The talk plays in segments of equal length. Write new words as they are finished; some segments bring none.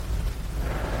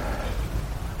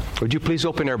Would you please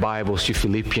open our Bibles to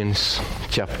Philippians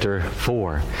chapter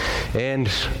 4?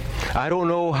 And I don't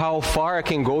know how far I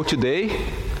can go today.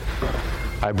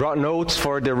 I brought notes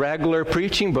for the regular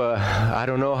preaching, but I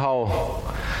don't know how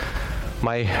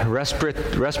my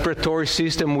respiratory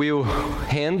system will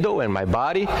handle and my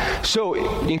body.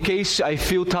 So in case I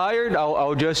feel tired,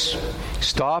 I'll just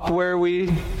stop where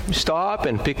we stop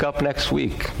and pick up next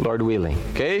week, Lord willing.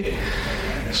 Okay?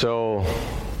 So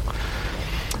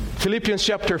Philippians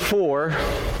chapter 4,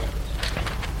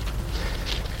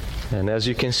 and as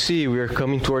you can see, we are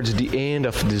coming towards the end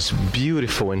of this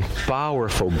beautiful and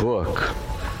powerful book.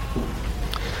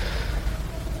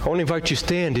 I want to invite you to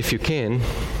stand if you can.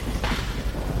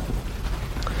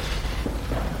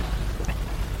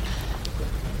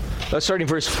 Let's start in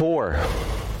verse 4.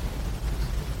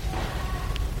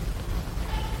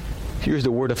 Here's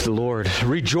the word of the Lord.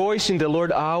 Rejoice in the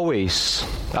Lord always.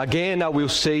 Again, I will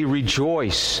say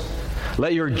rejoice.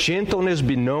 Let your gentleness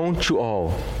be known to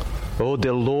all. Oh,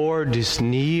 the Lord is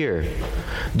near.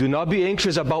 Do not be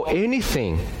anxious about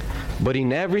anything, but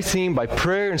in everything, by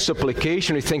prayer and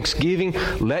supplication with thanksgiving,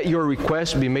 let your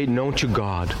requests be made known to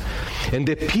God. And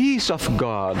the peace of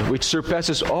God, which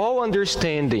surpasses all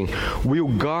understanding, will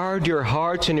guard your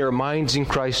hearts and your minds in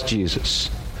Christ Jesus.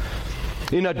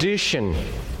 In addition,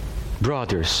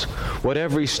 brothers,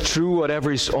 whatever is true,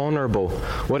 whatever is honorable,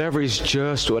 whatever is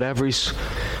just, whatever is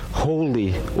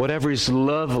holy, whatever is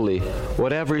lovely,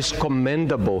 whatever is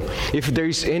commendable, if there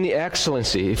is any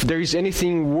excellency, if there is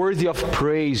anything worthy of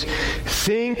praise,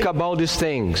 think about these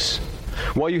things.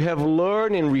 What you have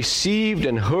learned and received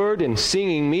and heard and seen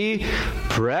in me,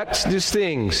 practice these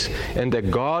things, and the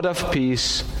God of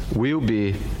peace will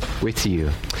be with you.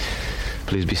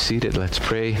 Please be seated. Let's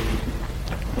pray.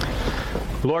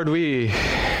 Lord, we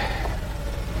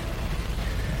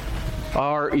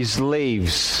are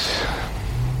slaves,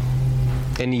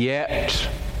 and yet,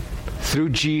 through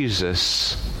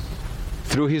Jesus,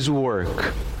 through His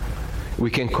work, we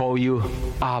can call you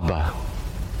Abba,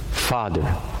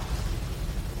 Father,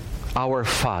 our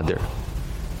Father.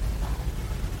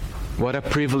 What a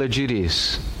privilege it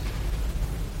is.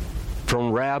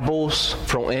 From rebels,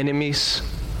 from enemies,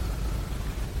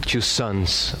 to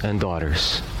sons and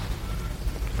daughters.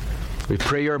 We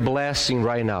pray your blessing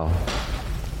right now.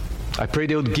 I pray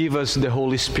they would give us the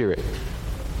Holy Spirit.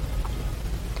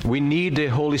 We need the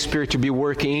Holy Spirit to be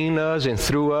working in us and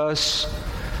through us.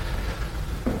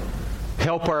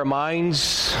 Help our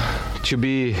minds to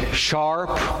be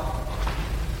sharp.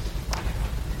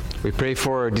 We pray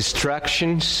for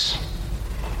distractions,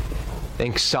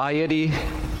 anxiety.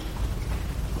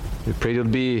 We pray you'll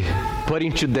be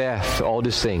putting to death all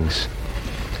these things.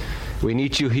 We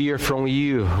need to hear from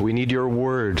you. We need your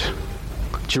word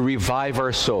to revive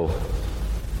our soul.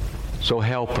 So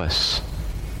help us.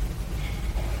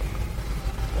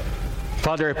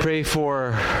 Father, I pray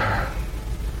for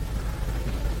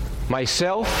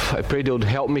myself. I pray that would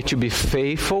help me to be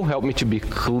faithful, help me to be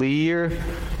clear.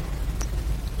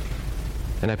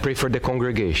 And I pray for the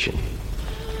congregation.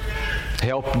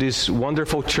 Help this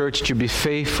wonderful church to be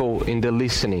faithful in the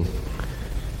listening.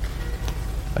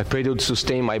 I pray that you would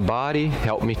sustain my body.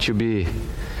 Help me to be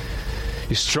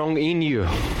strong in you.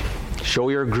 Show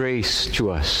your grace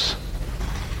to us.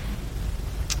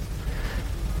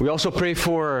 We also pray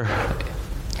for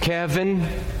Kevin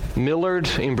Millard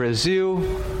in Brazil.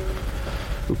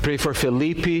 We pray for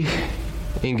Felipe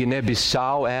in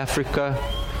Guinea-Bissau, Africa.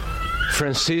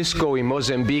 Francisco in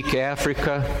Mozambique,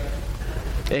 Africa.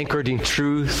 Anchored in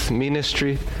Truth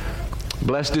Ministry.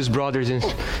 Bless these brothers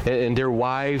and their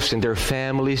wives and their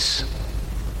families,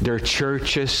 their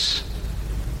churches.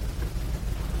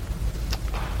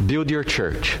 Build your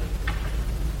church.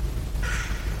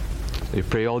 We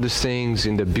pray all these things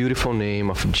in the beautiful name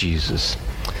of Jesus.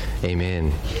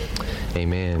 Amen.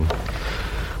 Amen.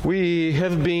 We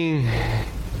have been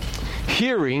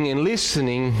hearing and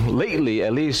listening lately,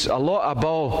 at least, a lot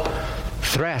about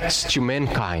threats to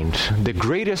mankind, the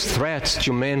greatest threats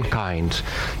to mankind,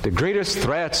 the greatest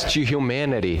threats to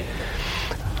humanity.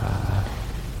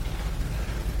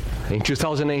 In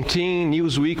 2019,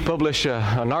 Newsweek published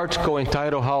an article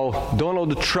entitled How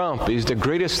Donald Trump is the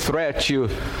Greatest Threat to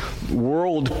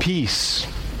World Peace.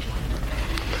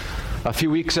 A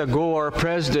few weeks ago, our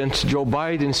President, Joe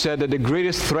Biden, said that the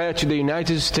greatest threat to the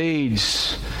United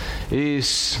States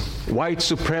is white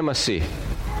supremacy.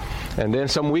 And then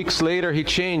some weeks later, he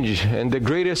changed, and the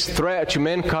greatest threat to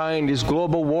mankind is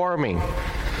global warming.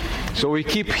 So we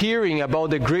keep hearing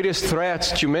about the greatest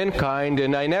threats to mankind,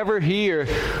 and I never hear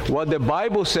what the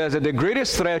Bible says, that the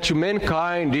greatest threat to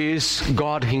mankind is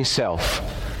God Himself.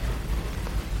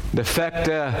 The fact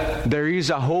that there is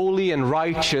a holy and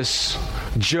righteous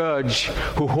judge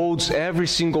who holds every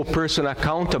single person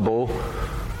accountable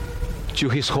to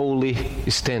his holy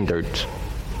standard.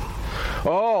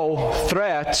 All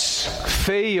threats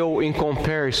fail in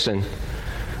comparison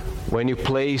when you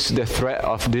place the threat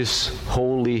of this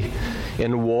holy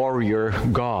and warrior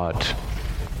God.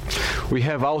 We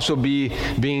have also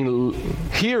been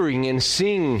hearing and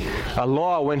seeing a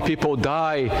lot when people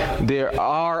die, the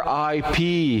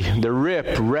RIP, the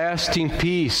RIP, rest in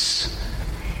peace.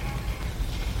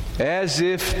 As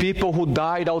if people who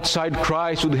died outside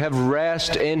Christ would have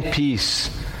rest and peace.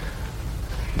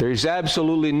 There is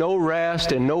absolutely no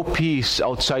rest and no peace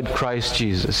outside Christ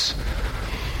Jesus.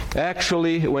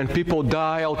 Actually, when people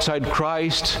die outside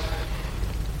Christ,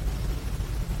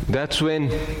 that's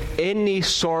when any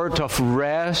sort of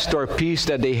rest or peace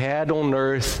that they had on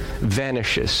earth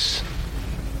vanishes.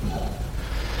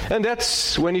 And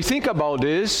that's, when you think about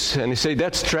this, and you say,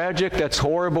 that's tragic, that's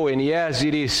horrible, and yes,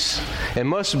 it is. It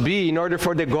must be in order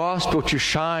for the gospel to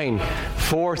shine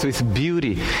forth with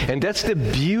beauty. And that's the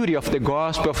beauty of the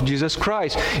gospel of Jesus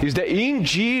Christ, is that in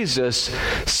Jesus,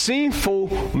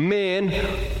 sinful men,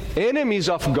 enemies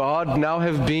of God, now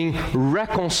have been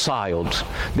reconciled.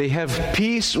 They have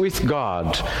peace with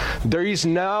God. There is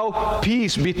now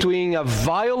peace between a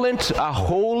violent, a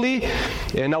holy,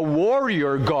 and a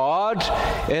warrior God,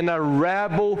 and a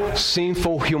rebel,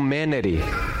 sinful humanity.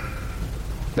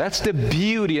 That's the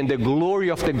beauty and the glory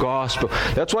of the gospel.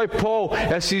 That's why Paul,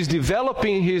 as he's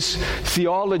developing his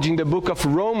theology in the book of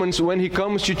Romans, when he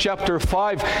comes to chapter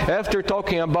 5, after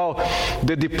talking about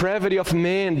the depravity of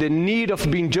man, the need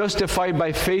of being justified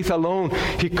by faith alone,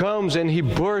 he comes and he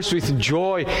bursts with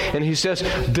joy and he says,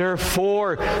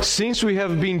 therefore, since we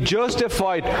have been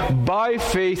justified by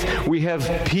faith, we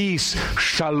have peace,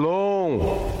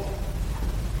 shalom,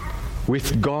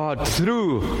 with God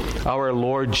through our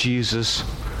Lord Jesus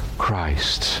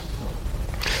Christ.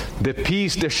 The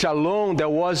peace, the shalom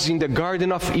that was in the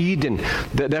Garden of Eden,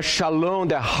 the shalom,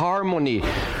 the harmony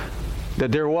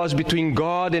that there was between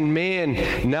God and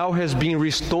man, now has been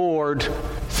restored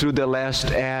through the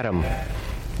last Adam.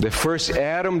 The first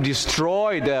Adam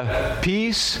destroyed the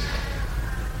peace,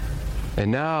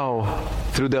 and now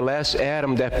through the last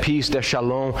Adam, that peace, that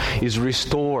shalom is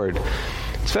restored.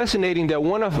 It's fascinating that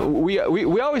we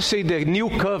always say the new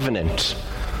covenant,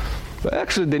 but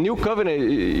actually the new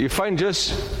covenant, you find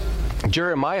just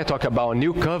Jeremiah talk about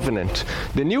new covenant.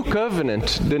 The new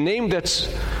covenant, the name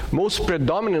that's most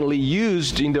predominantly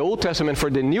used in the Old Testament for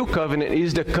the new covenant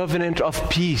is the covenant of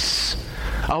peace.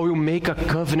 I will make a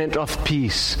covenant of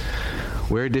peace,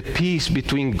 where the peace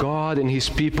between God and His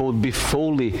people will be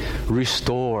fully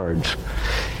restored.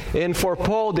 And for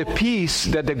Paul, the peace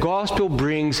that the gospel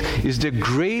brings is the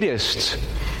greatest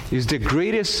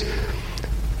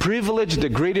privilege, the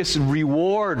greatest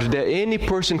reward that any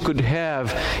person could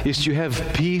have, is to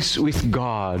have peace with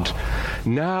God.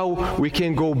 Now we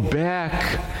can go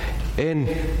back and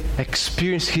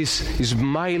experience His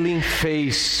smiling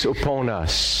face upon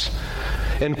us.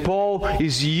 And Paul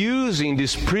is using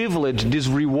this privilege, this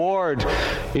reward,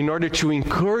 in order to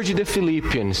encourage the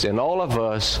Philippians and all of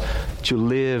us to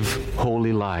live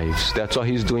holy lives. That's what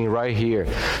he's doing right here.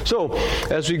 So,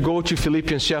 as we go to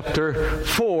Philippians chapter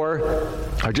 4,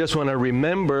 I just want to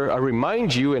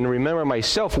remind you and remember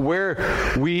myself where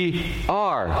we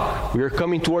are. We are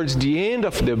coming towards the end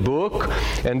of the book,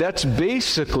 and that's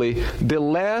basically the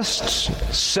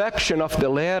last section of the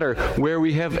letter where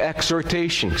we have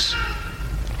exhortations.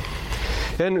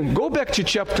 And go back to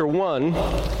chapter 1,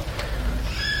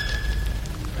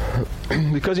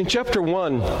 because in chapter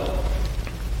 1,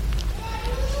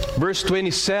 verse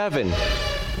 27,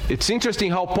 it's interesting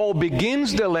how Paul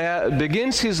begins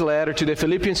his letter to the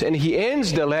Philippians, and he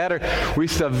ends the letter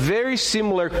with a very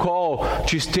similar call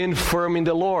to stand firm in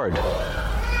the Lord.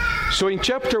 So in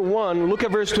chapter 1, look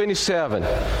at verse 27.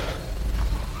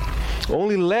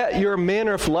 Only let your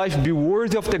manner of life be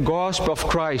worthy of the gospel of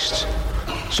Christ,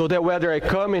 so that whether I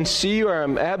come and see you or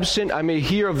am absent, I may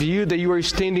hear of you that you are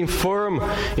standing firm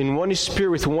in one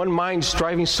spirit, with one mind,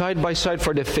 striving side by side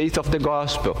for the faith of the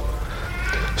gospel.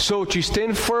 So to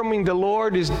stand firm in the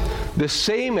Lord is the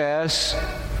same as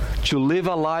to live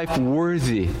a life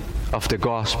worthy of the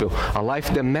gospel, a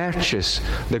life that matches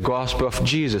the gospel of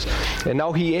Jesus. And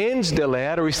now he ends the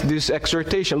letter with this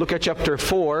exhortation. Look at chapter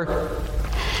 4,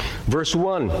 verse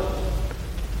 1.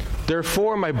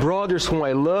 Therefore, my brothers whom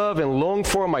I love and long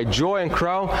for, my joy and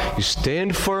crown, you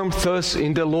stand firm thus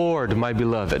in the Lord, my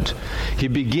beloved. He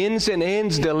begins and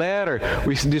ends the letter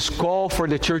with this call for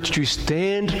the church to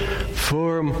stand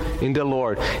firm in the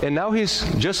Lord. And now he's,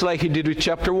 just like he did with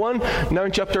chapter 1, now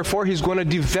in chapter 4, he's going to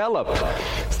develop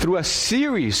through a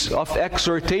series of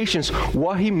exhortations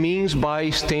what he means by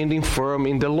standing firm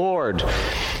in the Lord.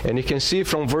 And you can see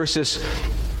from verses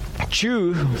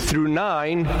 2 through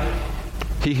 9,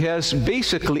 he has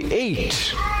basically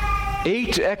eight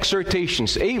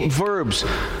exhortations, 8 verbs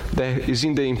that is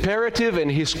in the imperative, and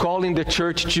he's calling the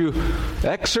church to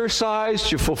exercise,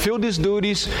 to fulfill these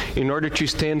duties in order to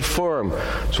stand firm.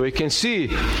 So you can see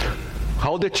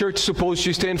how the church is supposed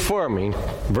to stand firm. In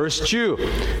verse 2,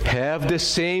 have the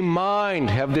same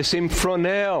mind, have the same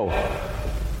phronel.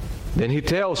 Then he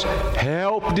tells,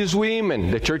 help these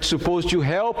women. The church is supposed to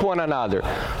help one another.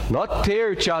 Not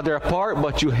tear each other apart,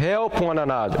 but to help one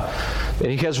another. Then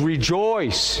he has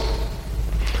rejoice.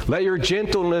 Let your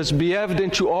gentleness be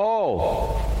evident to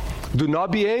all. Do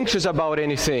not be anxious about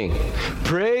anything.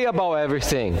 Pray about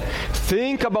everything.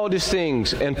 Think about these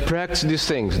things and practice these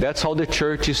things. That's how the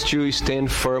church is to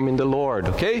stand firm in the Lord,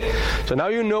 okay? So now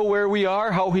you know where we are,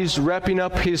 how he's wrapping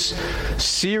up his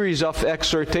series of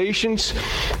exhortations.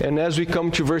 And as we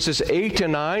come to verses 8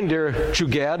 and 9, they're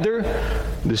together,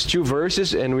 these 2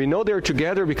 verses. And we know they're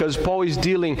together because Paul is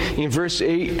dealing in verse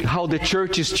 8 how the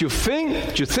church is to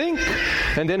think,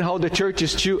 and then how the church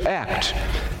is to act.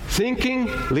 Thinking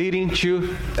leading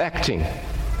to acting.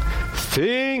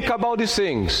 Think about these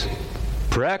things.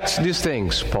 Practice these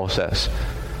things, Paul says.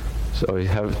 So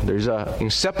there's an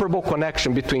inseparable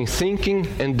connection between thinking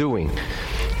and doing.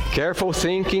 Careful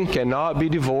thinking cannot be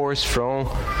divorced from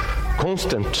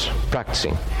constant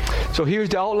practicing. So here's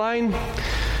the outline.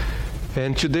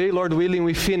 And today, Lord willing,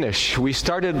 we finish. We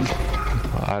started,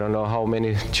 I don't know how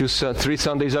many, 3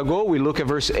 Sundays ago. We look at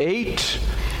verse 8.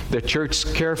 The church's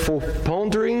careful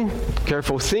pondering,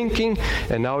 careful thinking,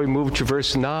 and now we move to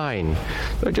verse 9.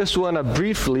 I just want to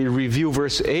briefly review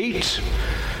verse 8,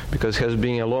 because it has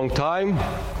been a long time.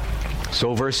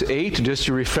 So verse 8, just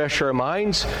to refresh our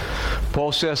minds,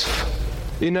 Paul says,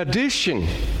 in addition,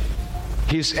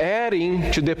 he's adding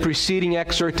to the preceding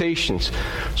exhortations.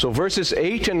 So verses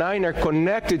 8 and 9 are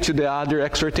connected to the other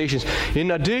exhortations.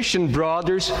 In addition,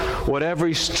 brothers, whatever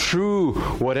is true,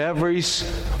 whatever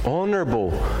is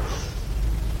honorable,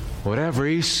 whatever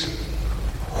is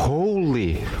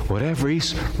holy, whatever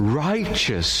is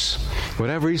righteous,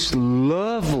 whatever is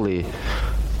lovely,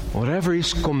 whatever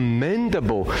is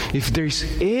commendable, if there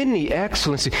is any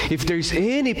excellency, if there is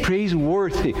any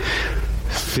praiseworthy,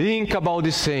 think about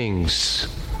these things.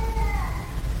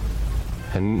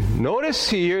 And notice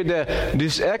here that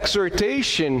this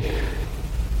exhortation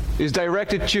is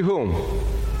directed to whom?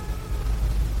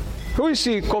 Who is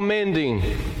he commending?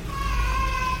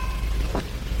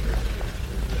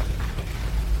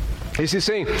 Is he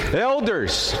saying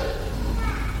elders,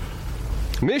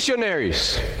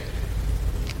 missionaries,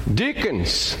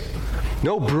 deacons?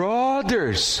 No,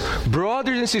 brothers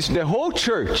and sisters, the whole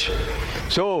church.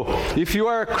 So, if you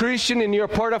are a Christian and you're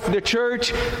part of the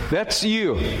church, that's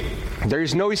you. There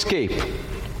is no escape.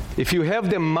 If you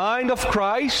have the mind of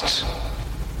Christ,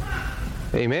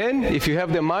 amen? If you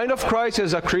have the mind of Christ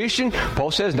as a Christian,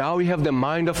 Paul says, now we have the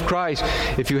mind of Christ.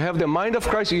 If you have the mind of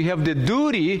Christ, you have the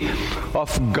duty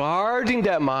of guarding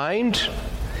that mind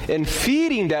and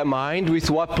feeding that mind with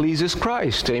what pleases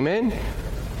Christ, amen?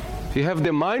 You have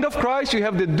the mind of Christ, you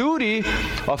have the duty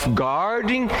of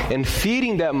guarding and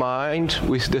feeding that mind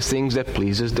with the things that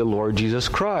pleases the Lord Jesus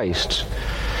Christ.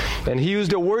 And he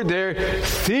used the word there,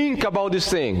 think about these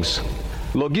things.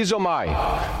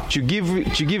 Logizomai, to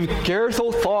give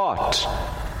careful thought,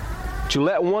 to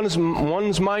let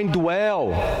one's mind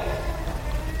dwell.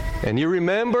 And you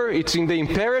remember, it's in the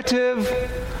imperative,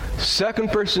 second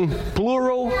person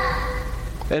plural,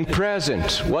 and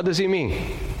present. What does it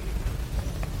mean?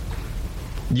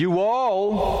 You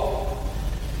all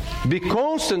be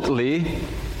constantly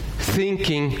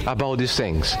thinking about these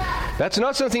things. That's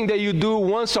not something that you do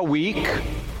once a week,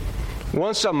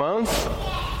 once a month,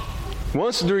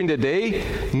 once during the day.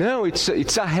 No, it's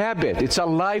a habit. It's a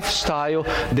lifestyle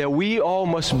that we all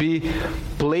must be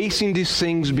placing these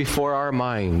things before our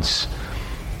minds.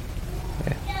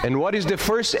 And what is the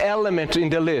first element in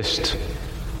the list?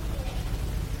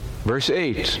 Verse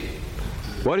 8.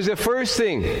 What is the first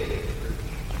thing?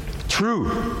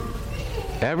 True.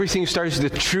 Everything starts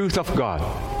with the truth of God.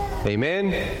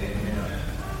 Amen?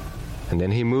 And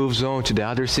then he moves on to the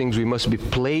other things we must be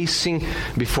placing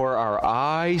before our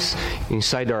eyes,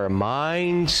 inside our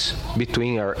minds,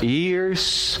 between our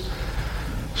ears.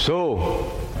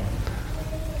 So,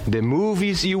 the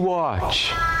movies you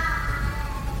watch,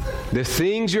 the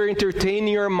things you're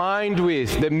entertaining your mind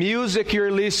with, the music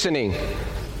you're listening,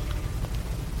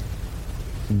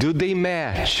 do they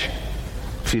match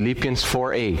Philippians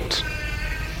 4:8?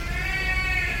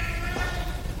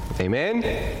 Amen?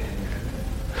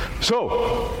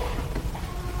 So,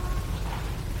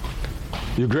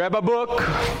 you grab a book,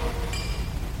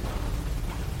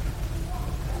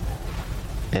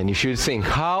 and you should think,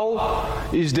 how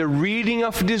is the reading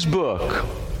of this book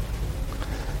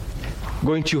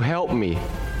going to help me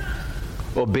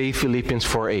obey Philippians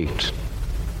 4:8?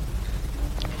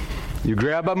 You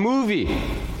grab a movie,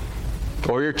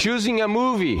 or you're choosing a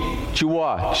movie to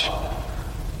watch.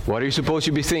 What are you supposed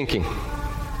to be thinking?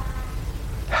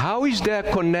 How is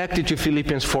that connected to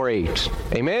Philippians 4:8?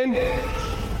 Amen?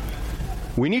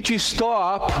 We need to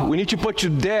stop, we need to put to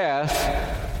death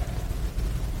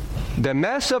the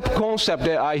mess up concept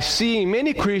that I see in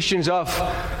many Christians of,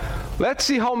 let's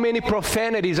see how many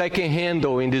profanities I can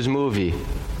handle in this movie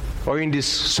or in this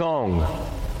song.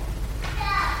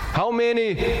 How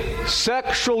many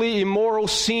sexually immoral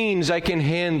scenes I can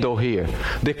handle here.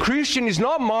 The Christian is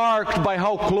not marked by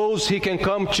how close he can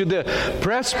come to the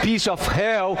precipice of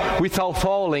hell without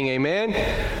falling. Amen?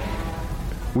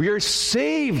 We are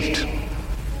saved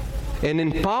and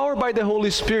empowered by the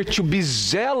Holy Spirit to be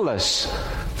zealous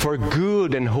for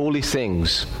good and holy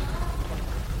things.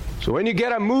 So when you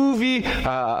get a movie,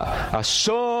 a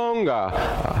song,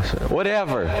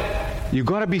 whatever, you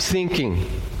got to be thinking,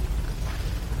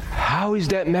 how is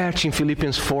that matching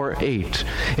Philippians 4:8?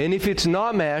 And if it's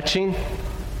not matching,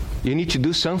 you need to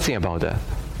do something about that.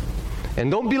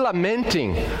 And don't be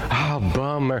lamenting,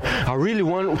 bummer, I really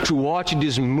want to watch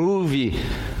this movie.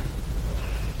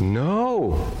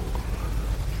 No.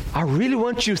 I really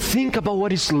want you to think about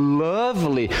what is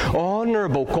lovely,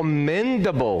 honorable,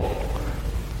 commendable.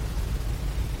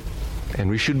 And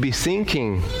we should be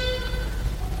thinking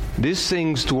these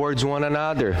things towards one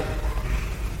another.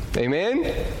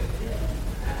 Amen?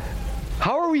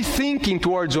 How are we thinking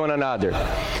towards one another?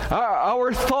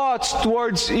 Our thoughts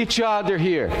towards each other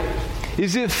here.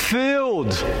 Is it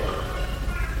filled?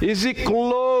 Is it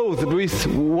clothed with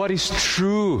what is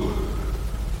true?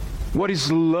 What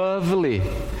is lovely?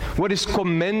 What is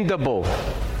commendable?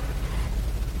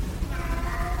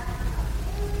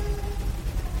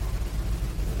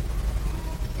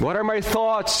 What are my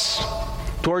thoughts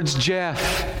towards Jeff?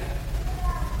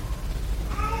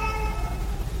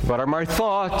 What are my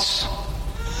thoughts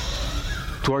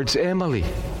towards Emily?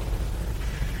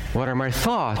 What are my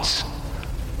thoughts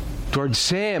towards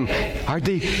Sam? Are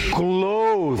they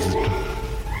clothed,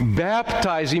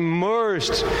 baptized,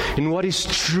 immersed in what is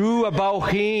true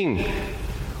about him?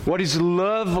 What is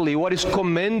lovely? What is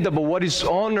commendable? What is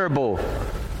honorable?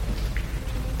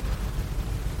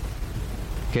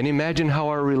 Can you imagine how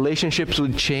our relationships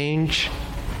would change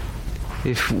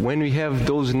if when we have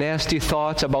those nasty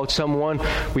thoughts about someone,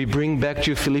 we bring back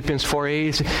to Philippians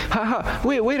 4:8.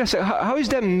 Wait a second. How is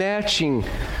that matching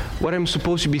what I'm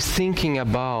supposed to be thinking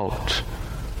about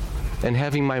and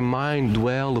having my mind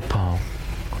dwell upon?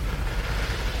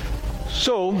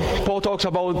 So, Paul talks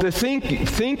about the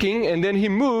thinking, and then he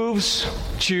moves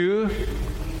to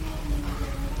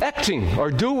acting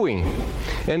or doing.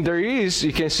 And there is,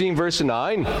 you can see in verse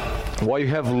 9, what you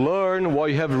have learned, what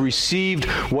you have received,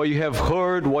 what you have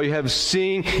heard, what you have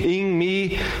seen in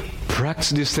me,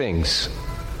 practice these things.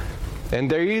 And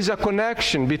there is a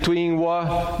connection between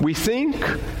what we think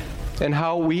and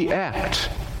how we act.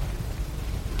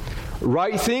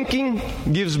 Right thinking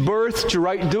gives birth to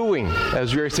right doing,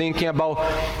 as we are thinking about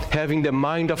having the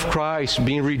mind of Christ,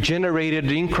 being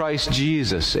regenerated in Christ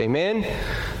Jesus. Amen?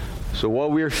 So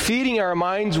what we are feeding our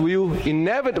minds will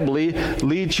inevitably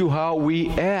lead to how we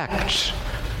act.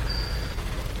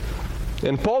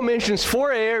 And Paul mentions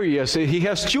 4 areas. He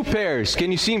has 2 pairs.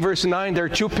 Can you see in verse 9? There are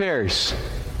 2 pairs.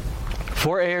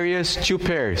 4 areas, 2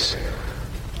 pairs.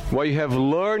 What you have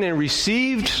learned and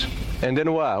received, and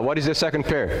then what? What is the second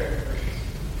pair?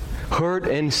 Heard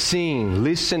and seen,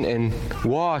 listen and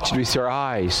watched with your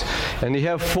eyes. And you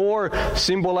have 4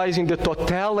 symbolizing the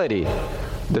totality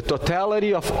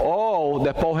of all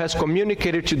that Paul has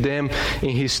communicated to them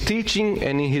in his teaching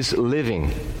and in his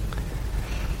living.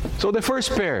 So the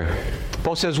first pair,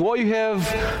 Paul says, what you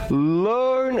have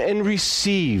learned and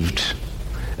received.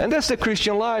 And that's the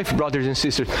Christian life, brothers and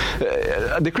sisters.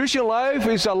 The Christian life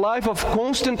is a life of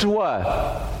constant what?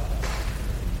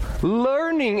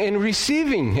 Learning and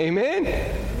receiving. Amen?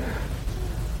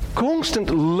 Constant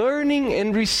learning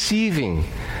and receiving.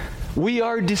 We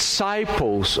are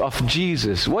disciples of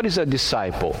Jesus. What is a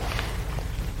disciple?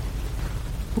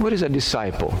 What is a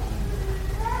disciple?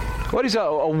 What is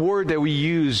a word that we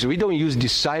use? We don't use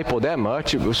disciple that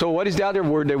much. So what is the other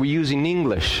word that we use in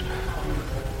English?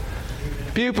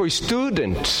 Pupil,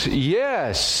 student.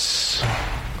 Yes.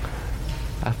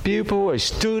 A pupil, a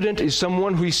student, is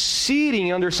someone who is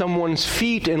sitting under someone's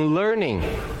feet and learning.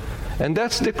 And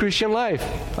that's the Christian life.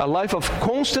 A life of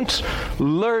constant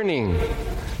learning,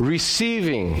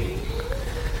 receiving.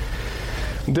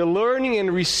 The learning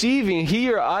and receiving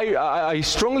here, I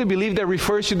strongly believe that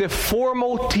refers to the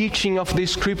formal teaching of the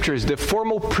Scriptures, the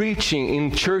formal preaching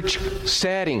in church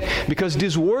setting. Because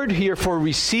this word here for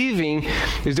receiving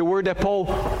is the word that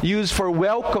Paul used for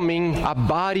welcoming a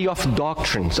body of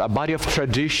doctrines, a body of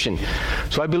tradition.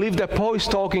 So I believe that Paul is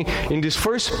talking in this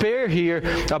first pair here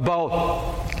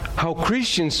about how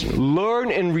Christians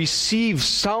learn and receive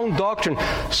sound doctrine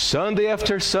Sunday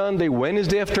after Sunday,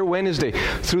 Wednesday after Wednesday,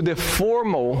 through the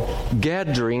formal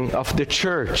gathering of the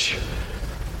church.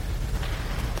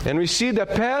 And we see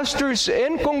that pastors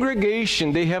and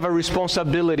congregation, they have a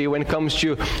responsibility when it comes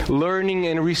to learning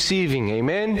and receiving.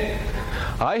 Amen?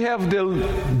 I have the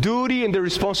duty and the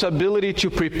responsibility to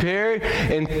prepare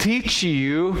and teach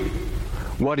you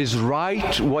what is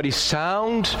right, what is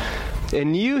sound.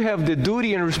 And you have the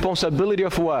duty and responsibility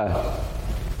of what?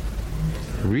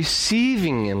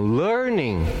 Receiving and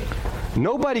learning.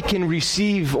 Nobody can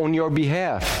receive on your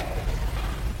behalf.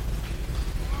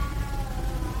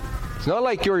 It's not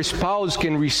like your spouse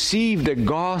can receive the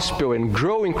gospel and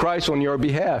grow in Christ on your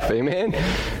behalf. Amen?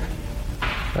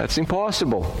 That's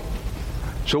impossible.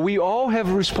 So we all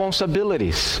have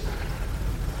responsibilities.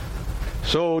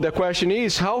 So the question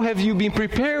is, how have you been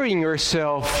preparing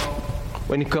yourself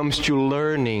when it comes to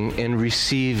learning and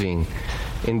receiving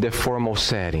in the formal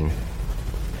setting?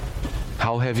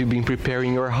 How have you been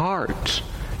preparing your heart,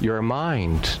 your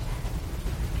mind,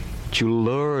 to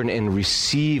learn and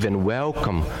receive and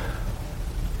welcome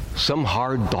some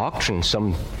hard doctrine,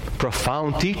 some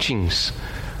profound teachings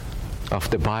of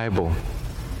the Bible?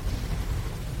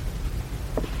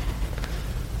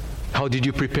 How did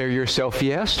you prepare yourself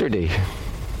yesterday,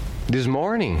 this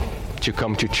morning, to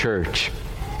come to church?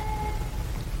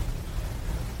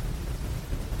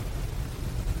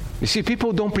 You see,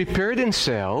 people don't prepare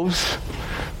themselves.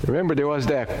 Remember, there was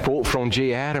that quote from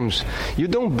J. Adams, you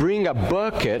don't bring a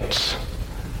bucket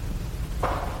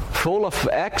full of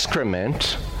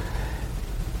excrement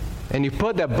and you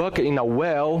put that bucket in a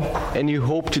well and you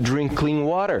hope to drink clean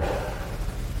water.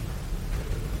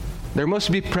 There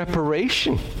must be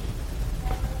preparation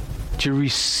to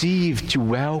receive, to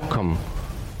welcome.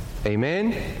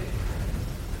 Amen?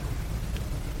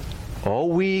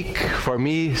 All week, for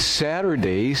me,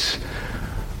 Saturdays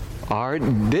are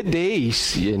the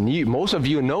days, and most of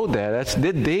you know that, that's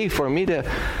the day for me that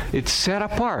it's set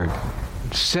apart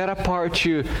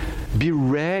to be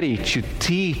ready to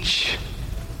teach,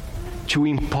 to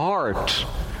impart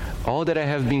all that I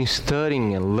have been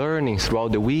studying and learning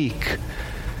throughout the week.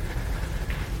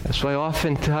 That's why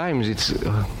oftentimes it's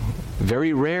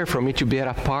very rare for me to be at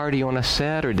a party on a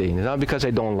Saturday. Not because I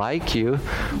don't like you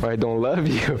or I don't love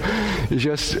you. It's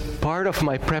just part of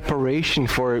my preparation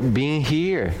for being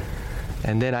here.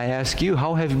 And then I ask you,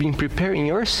 how have you been preparing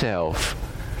yourself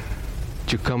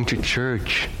to come to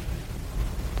church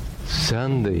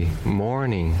Sunday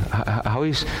morning? How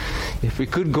is, if we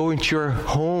could go into your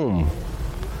home,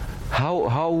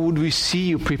 how would we see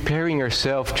you preparing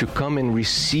yourself to come and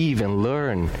receive and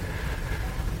learn?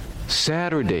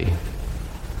 Saturday,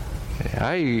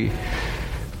 I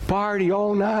party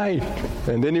all night,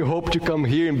 and then you hope to come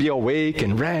here and be awake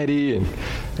and ready, and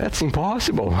that's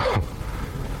impossible.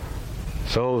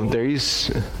 So there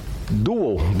is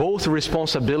both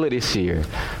responsibilities here.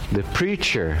 The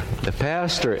preacher, the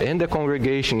pastor, and the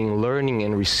congregation in learning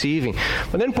and receiving.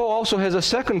 But then Paul also has a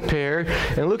second pair,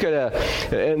 and look at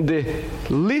the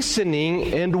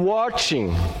listening and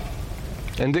watching.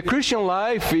 And the Christian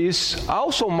life is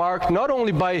also marked not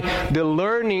only by the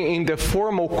learning in the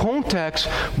formal context,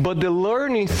 but the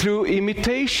learning through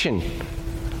imitation,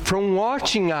 from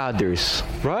watching others,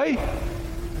 right?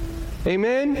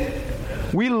 Amen?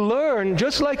 We learn,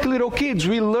 just like little kids,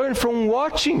 we learn from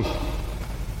watching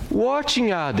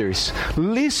others,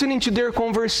 listening to their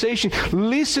conversation,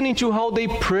 listening to how they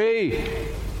pray,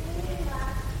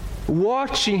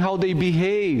 watching how they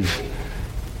behave.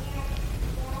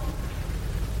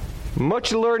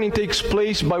 Much learning takes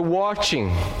place by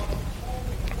watching.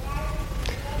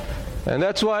 And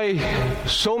that's why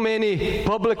so many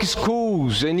public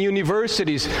schools and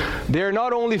universities, they're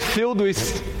not only filled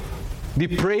with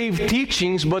depraved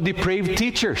teachings, but depraved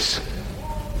teachers.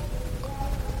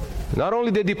 Not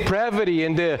only the depravity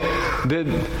and the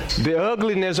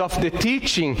ugliness of the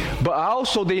teaching, but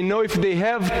also they know if they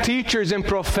have teachers and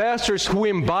professors who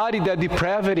embody that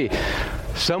depravity,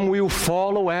 some will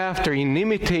follow after and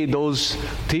imitate those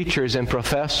teachers and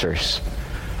professors.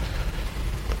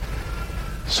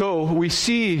 So we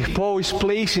see Paul is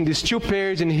placing these two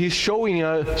pairs, and he's showing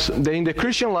us that in the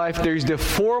Christian life there is the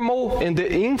formal and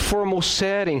the informal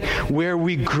setting where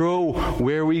we grow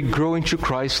into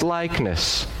Christ's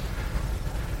likeness.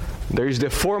 There is the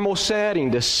formal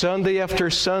setting, the Sunday after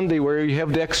Sunday, where you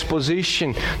have the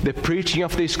exposition, the preaching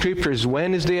of the Scriptures,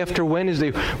 Wednesday after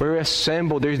Wednesday, where we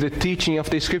assemble, there is the teaching of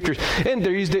the Scriptures. And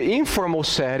there is the informal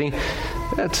setting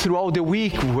throughout the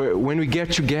week, when we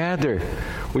get together.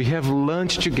 We have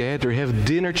lunch together, we have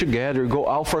dinner together, go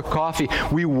out for coffee,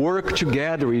 we work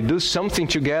together, we do something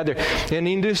together. And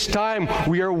in this time,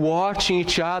 we are watching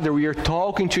each other, we are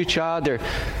talking to each other,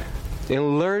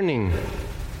 and learning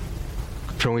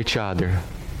from each other.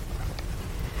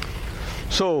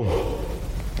 So,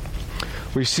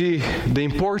 we see the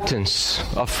importance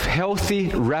of healthy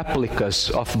replicas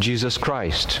of Jesus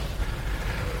Christ.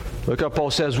 Look at Paul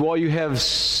says, what you have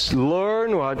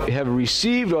learned, what you have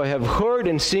received, what you have heard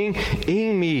and seen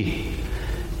in me.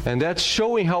 And that's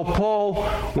showing how Paul,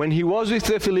 when he was with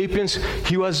the Philippians,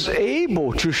 he was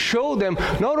able to show them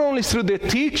not only through the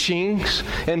teachings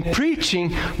and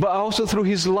preaching, but also through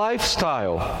his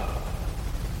lifestyle.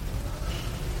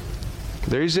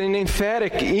 There is an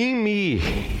emphatic in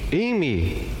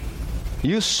me.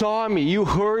 You saw me, you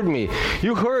heard me.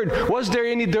 You heard, was there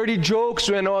any dirty jokes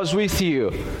when I was with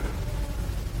you?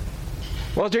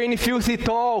 Was there any filthy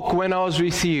talk when I was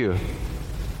with you?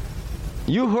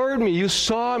 You heard me, you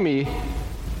saw me.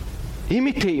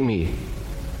 Imitate me.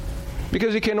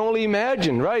 Because you can only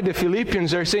imagine, right? The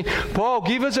Philippians are saying, Paul,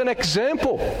 give us an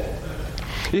example.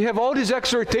 You have all these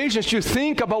exhortations to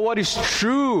think about what is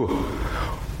true,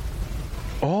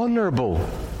 honorable,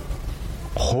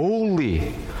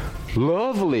 holy,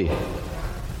 lovely.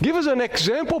 Give us an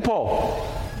example, Paul.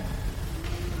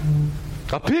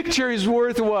 A picture is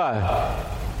worth what?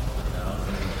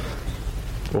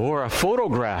 Or a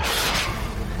photograph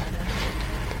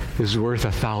is worth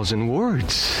 1,000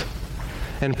 words.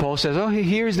 And Paul says, oh,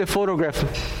 here's the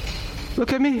photograph.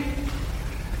 Look at me.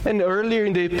 And earlier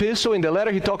in the epistle, in the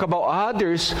letter, he talked about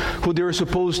others who they were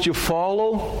supposed to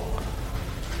follow.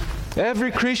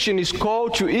 Every Christian is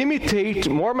called to imitate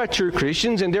more mature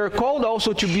Christians, and they're called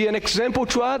also to be an example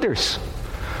to others.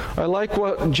 I like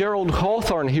what Gerald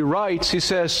Hawthorne, he writes, he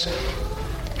says,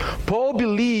 Paul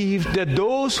believed that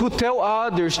those who tell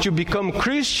others to become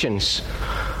Christians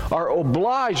are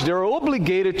obliged, they're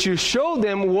obligated to show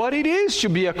them what it is to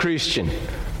be a Christian.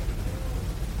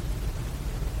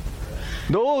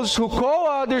 Those who call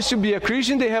others to be a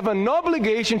Christian, they have an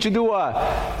obligation to do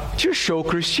what? To show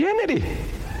Christianity.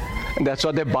 And that's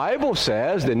what the Bible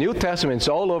says. The New Testament's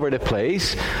all over the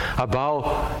place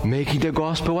about making the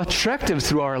gospel attractive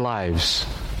through our lives.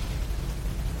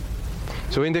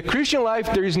 So in the Christian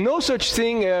life, there is no such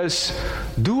thing as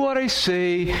do what I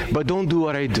say, but don't do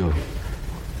what I do.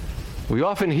 We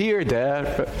often hear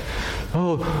that.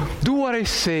 Oh, do what I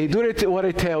say, do what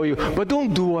I tell you, but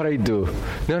don't do what I do.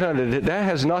 No, that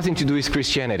has nothing to do with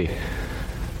Christianity.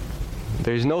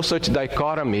 There is no such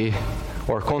dichotomy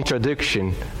or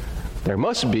contradiction. There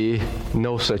must be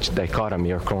no such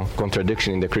dichotomy or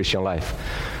contradiction in the Christian life.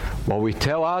 What we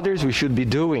tell others, we should be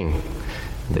doing.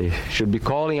 They should be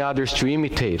calling others to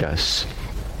imitate us.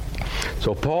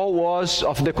 So Paul was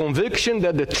of the conviction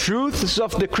that the truths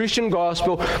of the Christian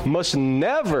gospel must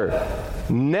never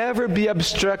be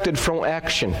abstracted from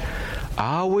action,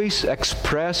 always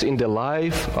expressed in the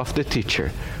life of the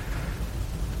teacher.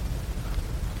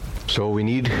 So we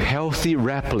need healthy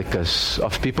replicas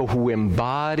of people who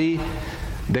embody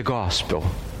the gospel.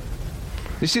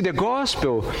 You see, the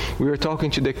gospel, we were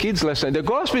talking to the kids last night, the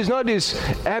gospel is not these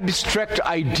abstract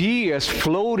ideas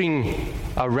floating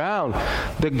around.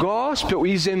 The gospel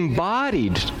is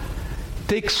embodied,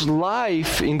 takes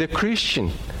life in the Christian,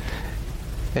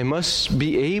 and must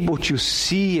be able to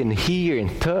see and hear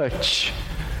and touch.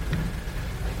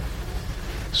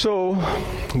 So,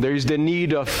 there is the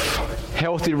need of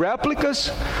healthy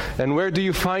replicas. And where do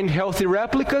you find healthy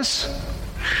replicas?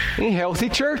 In healthy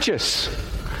churches.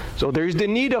 So there is the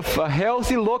need of a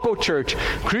healthy local church.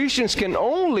 Christians can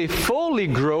only fully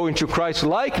grow into Christ's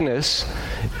likeness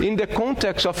in the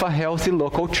context of a healthy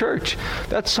local church.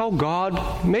 That's how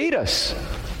God made us.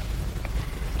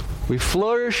 We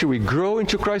flourish, we grow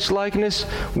into Christ's likeness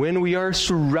when we are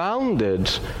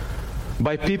surrounded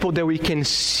by people that we can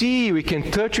see, we can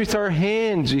touch with our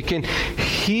hands, we can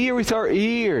hear with our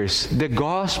ears the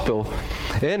gospel,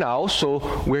 and also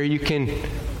where you can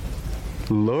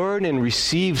learn and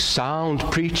receive sound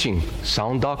preaching,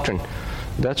 sound doctrine.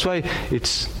 That's why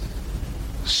it's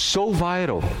so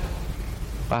vital,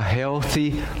 a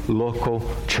healthy local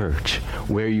church,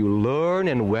 where you learn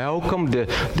and welcome the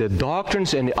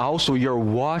doctrines, and also you're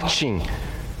watching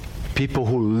people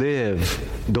who live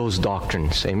those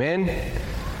doctrines. Amen?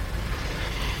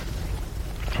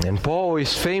 And Paul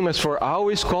is famous for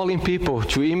always calling people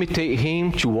to imitate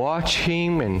him, to watch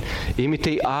him, and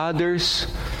imitate others.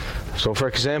 So, for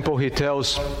example, he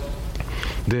tells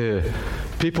the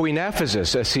people in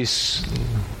Ephesus, as he's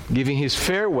giving his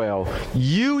farewell,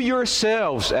 you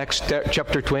yourselves, Acts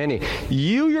chapter 20,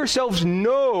 you yourselves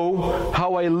know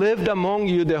how I lived among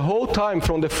you the whole time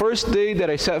from the first day that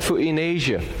I set foot in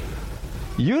Asia.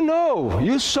 You know,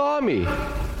 you saw me.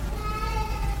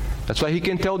 That's why he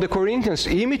can tell the Corinthians,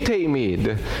 imitate me.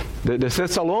 The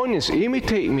Thessalonians,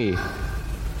 imitate me.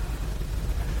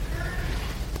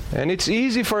 And it's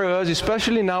easy for us,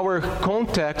 especially in our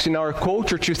context, in our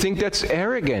culture, to think that's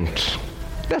arrogant.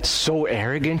 That's so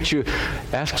arrogant to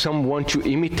ask someone to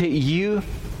imitate you.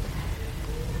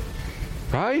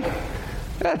 Right?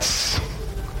 There's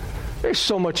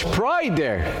so much pride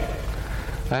there.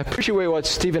 I appreciate what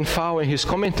Stephen Fowler in his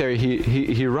commentary,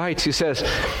 he writes, he says,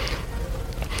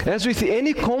 As with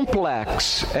any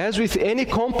complex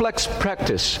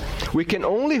practice, we can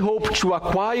only hope to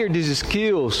acquire these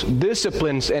skills,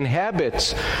 disciplines, and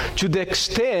habits to the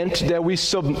extent that we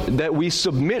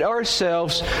submit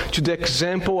ourselves to the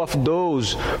example of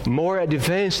those more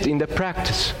advanced in the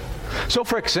practice. So,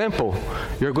 for example,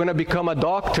 you're going to become a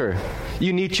doctor.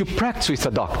 You need to practice with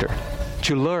a doctor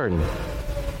to learn.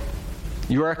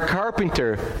 You are a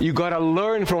carpenter. You got to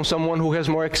learn from someone who has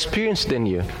more experience than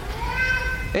you.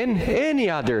 And any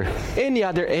other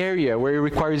area where it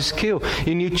requires skill,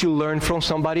 you need to learn from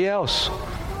somebody else.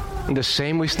 And the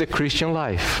same with the Christian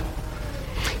life.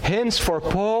 Hence, for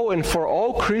Paul and for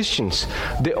all Christians,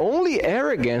 the only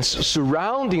arrogance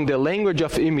surrounding the language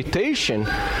of imitation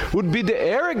would be the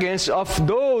arrogance of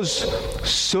those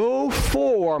so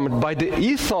formed by the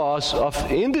ethos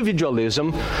of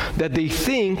individualism that they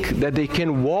think that they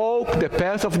can walk the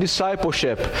path of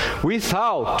discipleship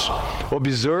without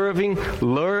observing,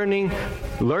 learning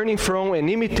from, and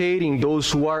imitating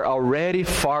those who are already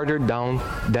farther down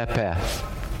that path.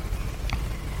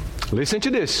 Listen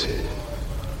to this.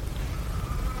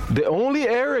 The only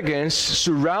arrogance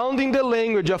surrounding the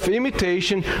language of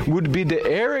imitation would be the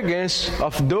arrogance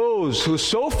of those who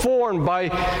so formed by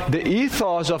the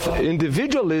ethos of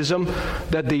individualism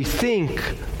that they think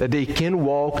that they can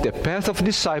walk the path of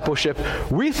discipleship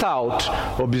without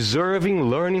observing,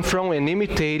 learning from, and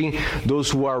imitating those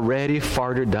who are already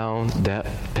farther down that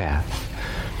path.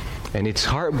 And it's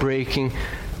heartbreaking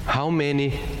how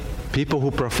many people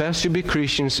who profess to be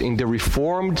Christians in the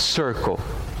Reformed circle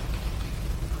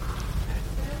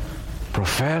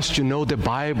profess to know the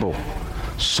Bible,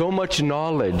 so much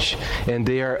knowledge, and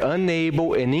they are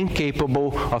unable and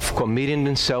incapable of committing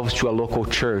themselves to a local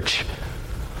church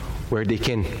where they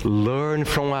can learn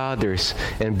from others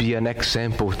and be an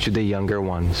example to the younger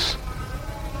ones.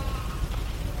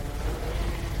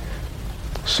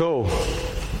 So,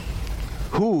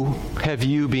 who have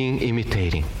you been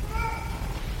imitating?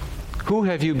 Who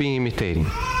have you been imitating?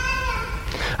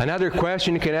 Another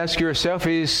question you can ask yourself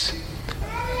is,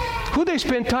 who they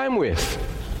spend time with?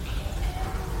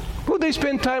 Who they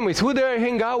spend time with? Who they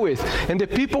hang out with? And the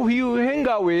people who you hang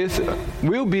out with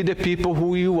will be the people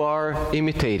who you are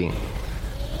imitating.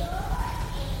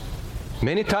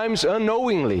 Many times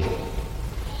unknowingly,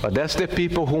 but that's the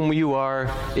people whom you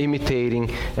are imitating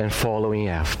and following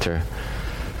after.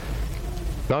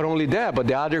 Not only that, but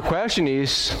the other question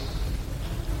is,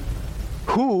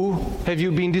 who have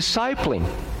you been discipling?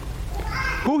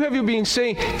 Who have you been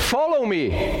saying, follow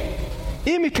me,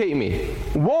 imitate me,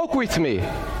 walk with me?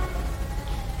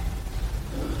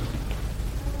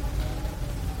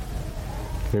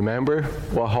 Remember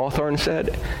what Hawthorne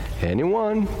said?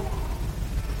 Anyone,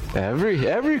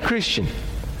 every Christian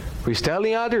who is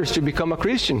telling others to become a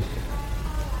Christian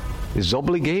is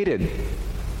obligated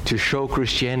to show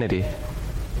Christianity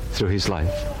through his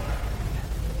life.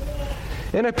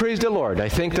 And I praise the Lord. I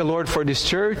thank the Lord for this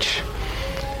church,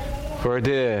 for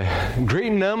the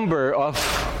great number of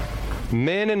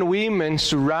men and women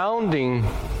surrounding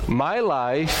my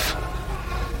life,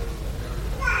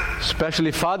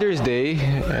 especially Father's Day,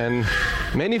 and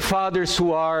many fathers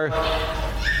who are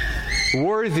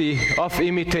worthy of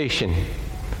imitation.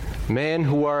 Men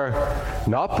who are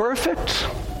not perfect,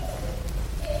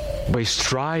 by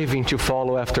striving to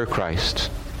follow after Christ,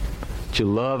 to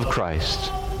love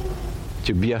Christ,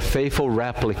 to be a faithful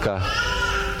replica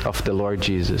of the Lord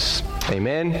Jesus.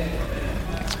 Amen?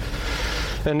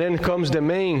 And then comes the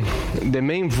main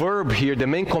verb here, the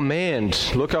main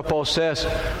command. Look how Paul says,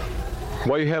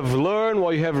 what you have learned,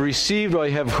 what you have received, what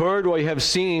you have heard, what you have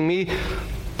seen in me,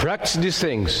 practice these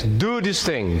things, do these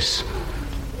things.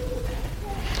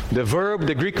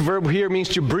 The Greek verb here means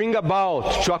to bring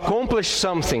about, to accomplish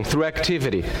something through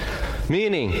activity.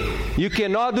 Meaning, you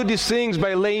cannot do these things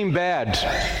by laying in bed.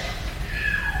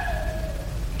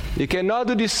 You cannot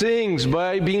do these things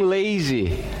by being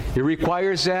lazy. It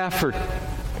requires effort,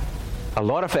 a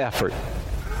lot of effort,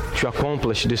 to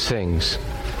accomplish these things.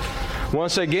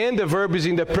 Once again, the verb is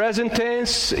in the present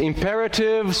tense,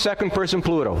 imperative, second person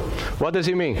plural. What does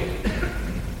it mean?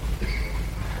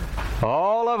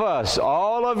 All of us,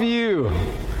 all of you,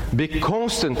 be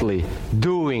constantly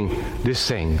doing these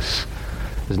things.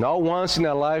 It's not once in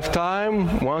a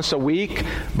lifetime, once a week,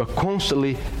 but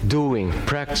constantly doing,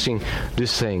 practicing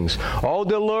these things. All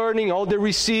the learning, all the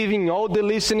receiving, all the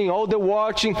listening, all the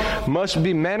watching must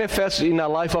be manifested in a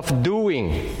life of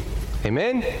doing.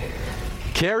 Amen?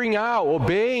 Carrying out,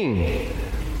 obeying.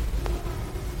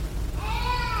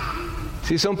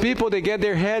 See, some people, they get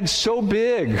their heads so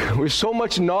big with so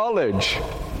much knowledge.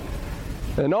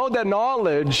 And all that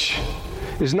knowledge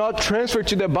is not transferred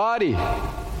to the body.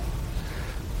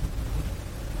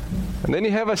 And then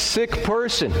you have a sick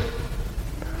person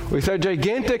with a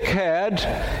gigantic head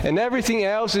and everything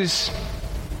else is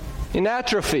in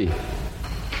atrophy.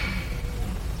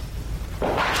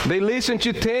 They listen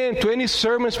to 10, 20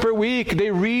 sermons per week. They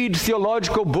read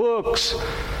theological books.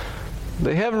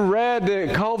 They have read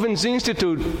the Calvin's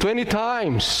Institute 20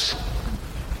 times.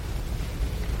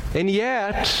 And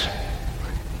yet,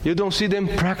 you don't see them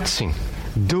practicing,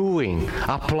 doing,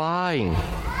 applying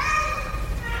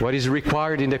what is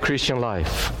required in the Christian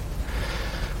life.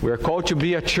 We are called to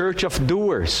be a church of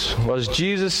doers. It was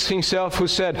Jesus himself who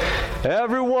said,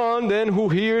 everyone then who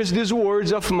hears these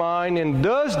words of mine and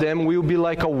does them will be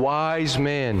like a wise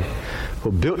man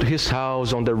who built his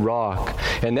house on the rock.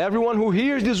 And everyone who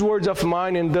hears these words of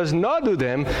mine and does not do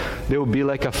them, they will be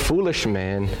like a foolish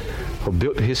man who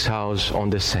built his house on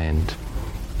the sand.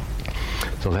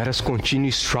 So let us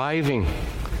continue striving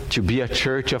to be a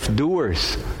church of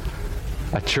doers,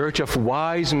 a church of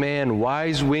wise men,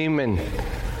 wise women,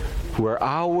 who are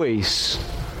always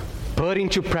putting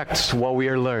to practice what we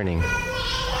are learning.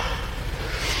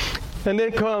 And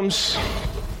then comes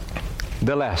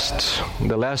the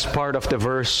last part of the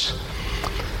verse,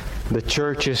 the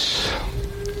church's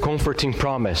comforting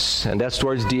promise, and that's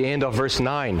towards the end of verse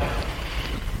 9.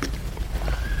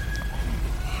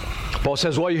 Paul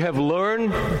says, what you have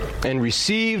learned and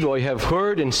received, what you have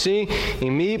heard and seen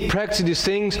in me, practice these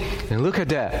things, and look at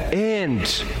that, and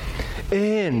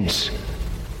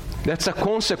that's a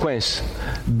consequence.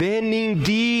 Then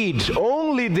indeed,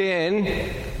 only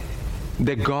then,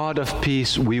 the God of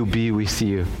peace will be with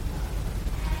you.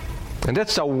 And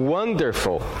that's a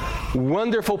wonderful,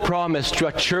 wonderful promise to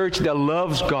a church that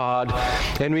loves God.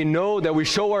 And we know that we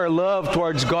show our love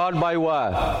towards God by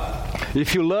what?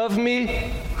 If you love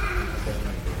me,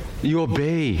 you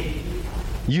obey.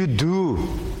 You do.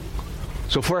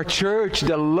 So for a church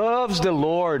that loves the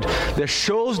Lord, that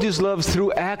shows this love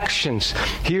through actions,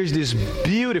 here's this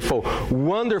beautiful,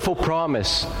 wonderful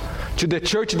promise. To the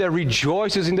church that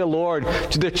rejoices in the Lord,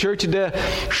 to the church that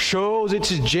shows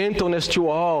its gentleness to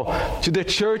all, to the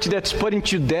church that's putting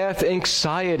to death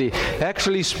anxiety,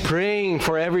 actually is praying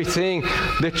for everything,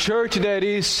 the church that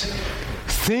is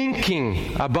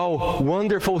thinking about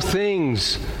wonderful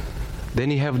things, then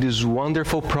you have this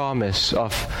wonderful promise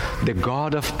of the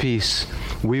God of peace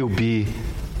will be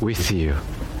with you.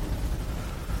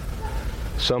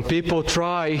 Some people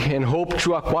try and hope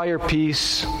to acquire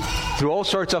peace through all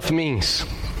sorts of means.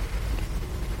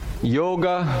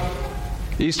 Yoga,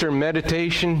 Eastern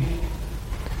meditation,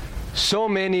 so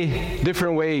many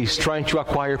different ways trying to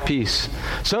acquire peace.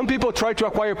 Some people try to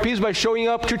acquire peace by showing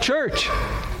up to church.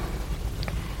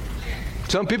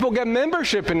 Some people get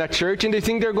membership in a church and they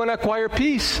think they're going to acquire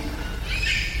peace.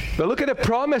 But look at the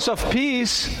promise of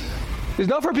peace. It's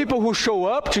not for people who show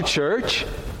up to church,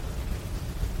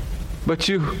 but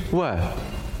to what?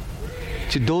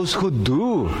 To those who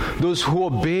do, those who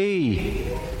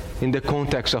obey in the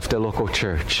context of the local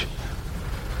church.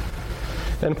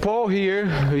 And Paul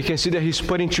here, we can see that he's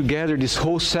putting together this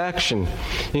whole section.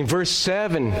 In verse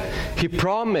 7, he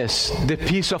promised the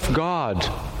peace of God.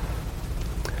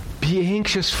 Be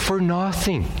anxious for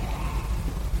nothing,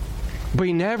 but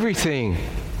in everything,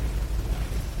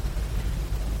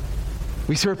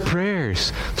 with your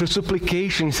prayers, through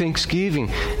supplication, thanksgiving.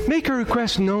 Make your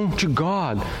request known to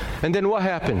God. And then what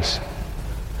happens?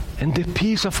 And the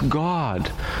peace of God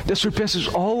that surpasses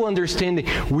all understanding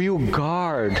will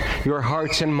guard your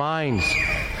hearts and minds.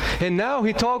 And now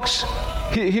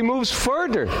he moves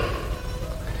further.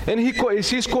 And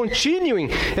he's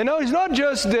continuing. And now it's not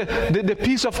just the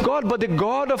peace of God, but the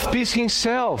God of peace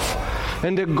himself.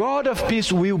 And the God of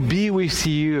peace will be with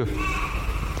you.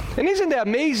 And isn't that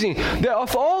amazing that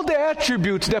of all the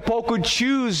attributes that Paul could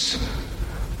choose,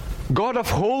 God of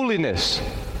holiness,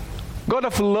 God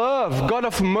of love, God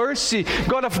of mercy,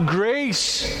 God of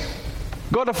grace,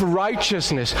 God of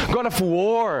righteousness, God of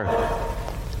war,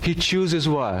 he chooses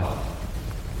what?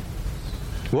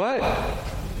 What?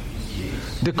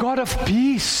 The God of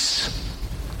peace.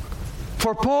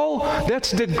 For Paul,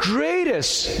 that's the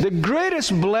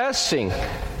greatest blessing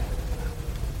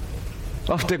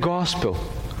of the gospel,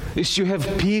 is to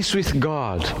have peace with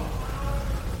God.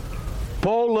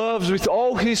 Paul loves with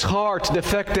all his heart the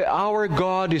fact that our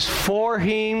God is for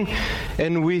him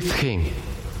and with him.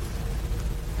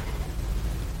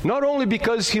 Not only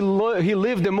because he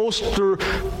lived the most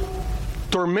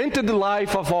tormented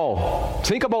life of all.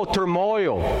 Think about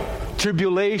turmoil,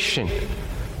 tribulation.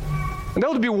 And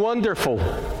that would be wonderful.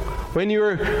 When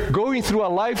you're going through a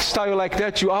lifestyle like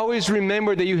that, you always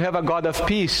remember that you have a God of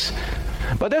peace.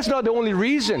 But that's not the only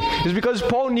reason. It's because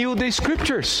Paul knew the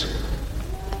Scriptures.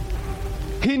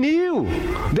 He knew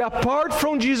that apart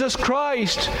from Jesus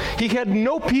Christ, he had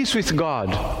no peace with God.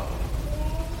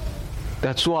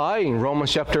 That's why in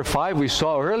Romans chapter 5 we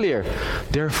saw earlier,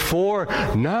 therefore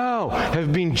now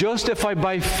have been justified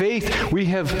by faith, we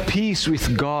have peace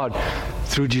with God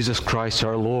through Jesus Christ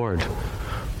our Lord.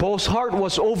 Paul's heart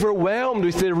was overwhelmed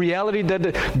with the reality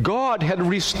that God had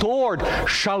restored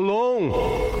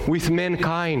shalom with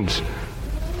mankind.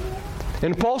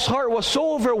 And Paul's heart was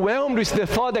so overwhelmed with the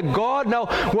thought that God now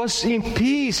was in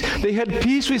peace. They had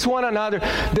peace with one another.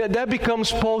 That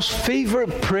becomes Paul's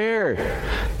favorite prayer.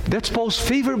 That's Paul's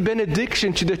favorite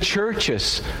benediction to the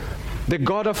churches. The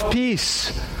God of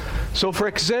peace. So for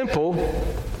example,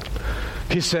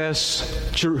 he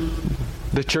says to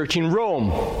the church in Rome,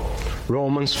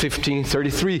 Romans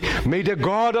 15:33, may the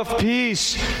God of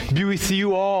peace be with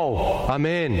you all.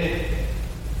 Amen.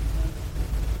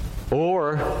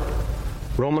 Or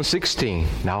Romans 16.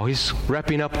 Now he's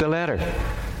wrapping up the letter.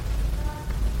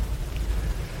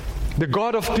 The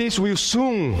God of peace will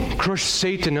soon crush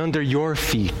Satan under your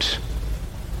feet.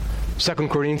 2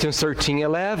 Corinthians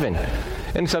 13:11.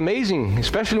 And it's amazing,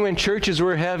 especially when churches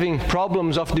were having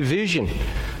problems of division.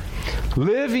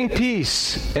 Live in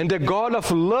peace, and the God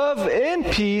of love and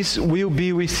peace will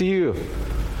be with you.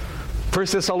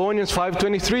 1 Thessalonians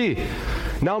 5:23.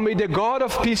 Now may the God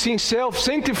of peace himself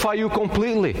sanctify you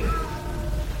completely.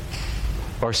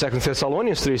 Or 2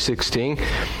 Thessalonians 3:16.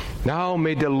 Now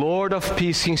may the Lord of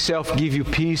peace himself give you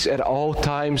peace at all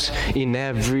times in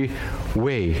every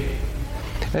way.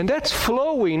 And that's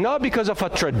flowing, not because of a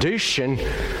tradition,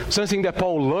 something that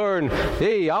Paul learned.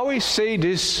 Hey, I always say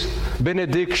this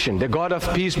benediction, the God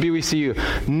of peace be with you.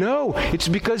 No, it's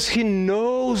because he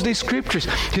knows the Scriptures.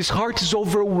 His heart is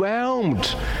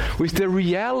overwhelmed with the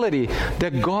reality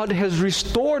that God has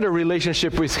restored a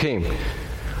relationship with him.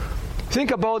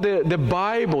 Think about the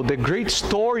Bible, the great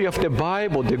story of the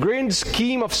Bible, the grand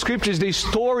scheme of Scripture is the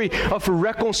story of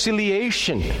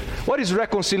reconciliation. What is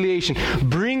reconciliation?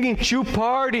 Bringing two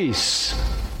parties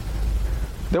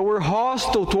that were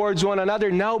hostile towards one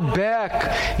another now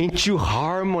back into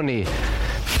harmony,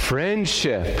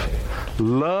 friendship,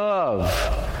 love.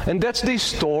 And that's the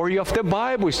story of the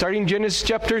Bible. We start in Genesis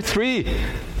chapter 3.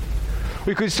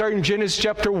 We could start in Genesis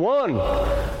chapter 1.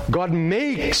 God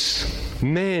makes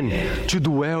men to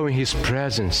dwell in his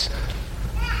presence.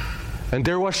 And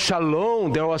there was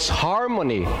shalom, there was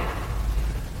harmony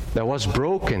that was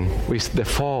broken with the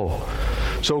fall.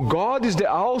 So God is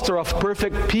the author of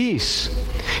perfect peace.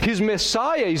 His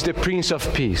Messiah is the Prince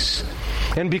of Peace.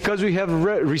 And because we have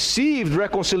received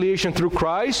reconciliation through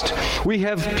Christ, we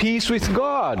have peace with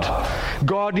God.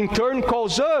 God in turn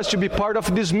calls us to be part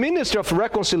of this ministry of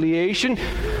reconciliation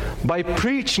by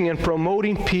preaching and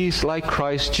promoting peace like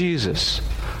Christ Jesus.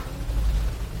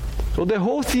 So the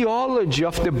whole theology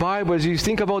of the Bible, as you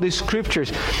think about the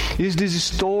Scriptures, is this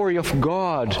story of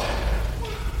God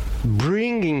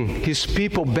bringing his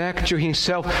people back to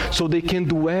himself so they can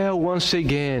dwell once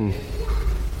again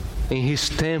in his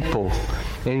temple,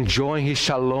 enjoying his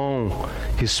shalom,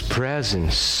 his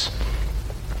presence.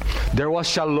 There was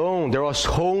shalom, there was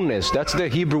wholeness. That's the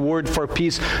Hebrew word for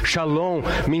peace. Shalom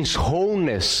means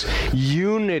wholeness,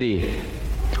 unity.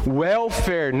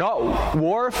 Welfare, not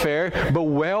warfare, but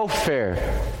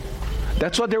welfare.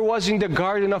 That's what there was in the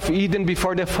Garden of Eden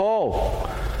before the fall.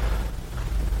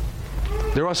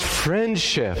 There was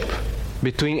friendship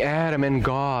between Adam and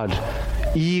God,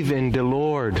 Eve and the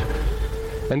Lord.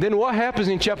 And then what happens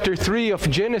in chapter 3 of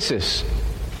Genesis?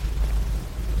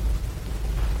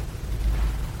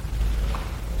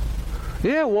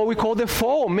 Yeah, what we call the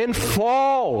fall. Man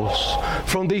falls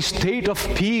from the state of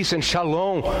peace and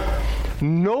shalom.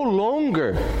 No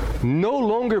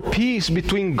longer peace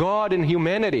between God and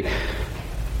humanity.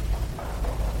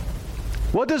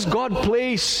 What does God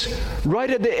place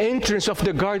right at the entrance of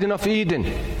the Garden of Eden?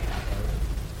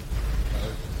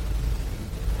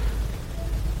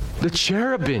 The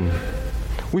cherubim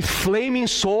with flaming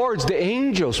swords, the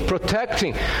angels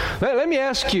protecting. Let me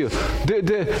ask you,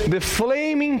 the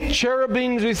flaming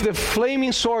cherubim with the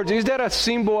flaming swords, is that a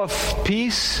symbol of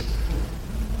peace?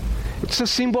 It's a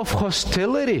symbol of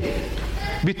hostility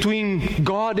between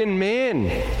God and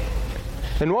man.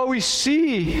 And what we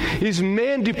see is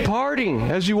man departing,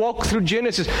 as you walk through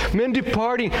Genesis, man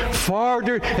departing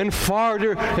farther and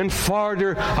farther and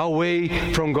farther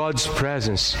away from God's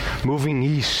presence, moving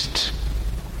east.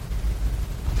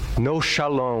 No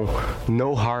shalom,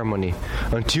 no harmony,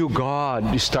 until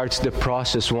God starts the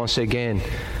process once again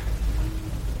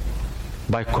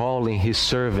by calling His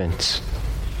servants.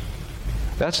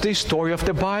 That's the story of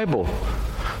the Bible.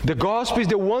 The gospel is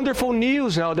the wonderful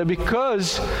news now that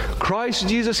because Christ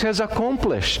Jesus has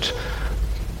accomplished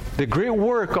the great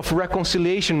work of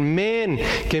reconciliation, man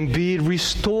can be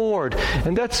restored.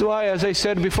 And that's why, as I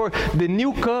said before, the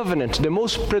new covenant, the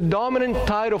most predominant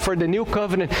title for the new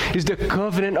covenant is the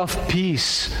covenant of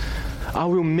peace. I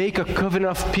will make a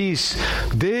covenant of peace.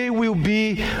 They will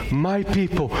be my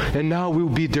people, and I will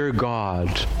be their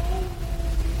God.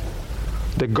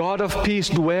 The God of peace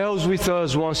dwells with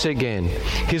us once again.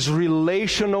 His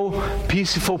relational,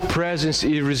 peaceful presence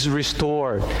is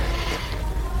restored.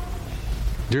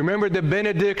 Do you remember the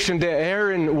benediction that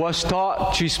Aaron was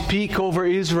taught to speak over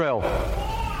Israel?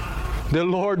 The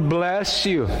Lord bless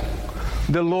you.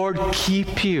 The Lord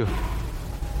keep you.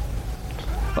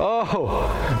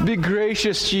 Oh, be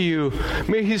gracious to you.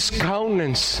 May His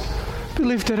countenance be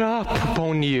lifted up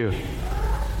upon you.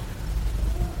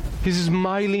 His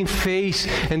smiling face,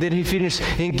 and then He finishes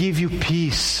and give you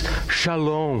peace,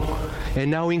 shalom.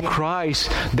 And now in Christ,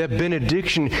 that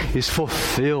benediction is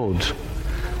fulfilled.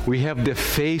 We have the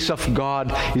face of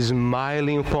God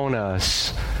smiling upon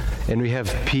us, and we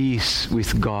have peace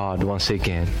with God once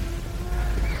again.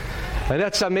 And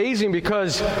that's amazing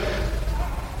because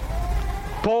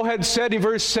Paul had said in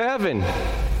verse 7,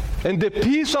 and the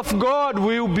peace of God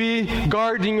will be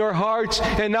guarding your hearts,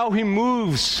 and now he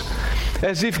moves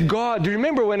as if God, do you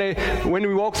remember when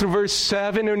we walked through verse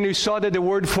 7 and we saw that the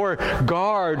word for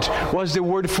guard was the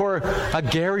word for a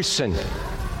garrison?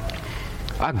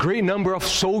 A great number of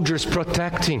soldiers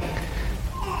protecting.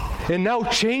 And now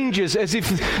changes as if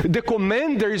the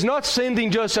commander is not sending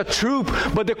just a troop,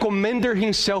 but the commander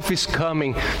himself is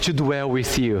coming to dwell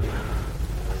with you.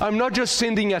 I'm not just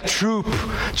sending a troop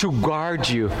to guard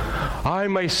you. I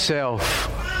myself,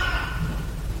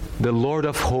 the Lord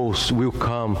of hosts, will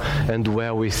come and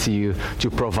dwell with you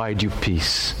to provide you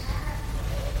peace.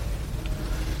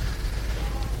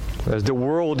 As the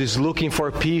world is looking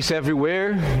for peace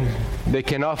everywhere, they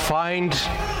cannot find.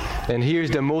 And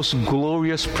here's the most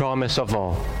glorious promise of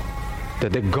all,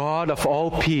 that the God of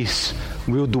all peace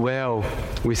will dwell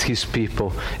with His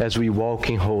people as we walk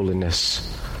in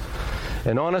holiness.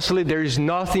 And honestly, there is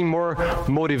nothing more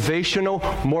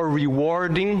motivational, more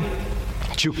rewarding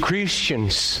to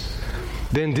Christians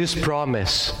than this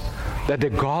promise that the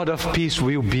God of peace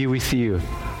will be with you.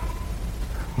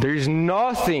 There is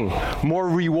nothing more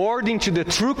rewarding to the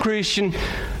true Christian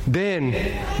than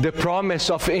the promise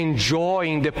of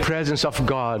enjoying the presence of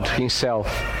God Himself.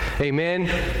 Amen?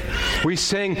 We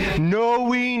sang,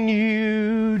 knowing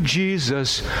you,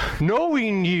 Jesus,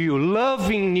 knowing you,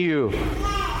 loving you.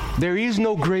 There is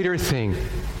no greater thing.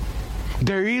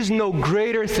 There is no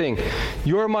greater thing.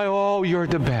 You're my all, you're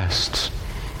the best.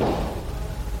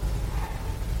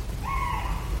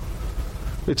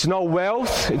 It's not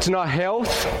wealth, it's not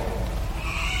health,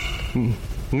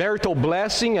 marital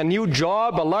blessing, a new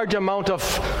job, a large amount of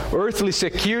earthly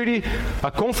security,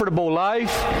 a comfortable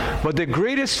life. But the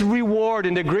greatest reward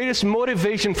and the greatest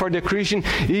motivation for the Christian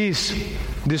is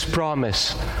this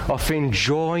promise of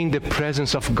enjoying the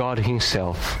presence of God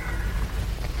Himself.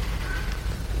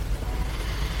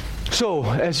 So,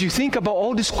 as you think about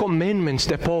all these commandments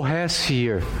that Paul has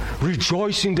here,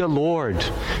 rejoice in the Lord,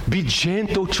 be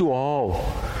gentle to all,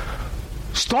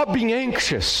 Stop being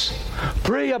anxious.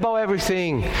 Pray about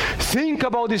everything. Think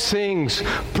about these things.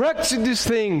 Practice these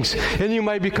things. And you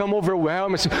might become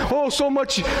overwhelmed and say, oh, so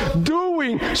much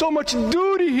doing, so much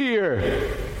duty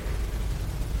here.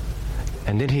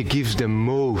 And then he gives the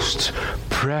most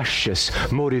precious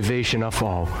motivation of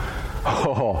all.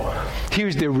 Oh,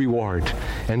 here's the reward.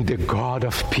 And the God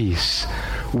of peace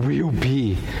will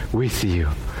be with you.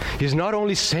 He's not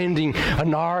only sending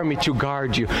an army to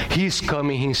guard you, He's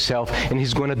coming Himself and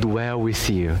He's going to dwell with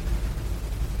you.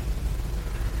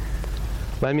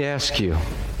 Let me ask you,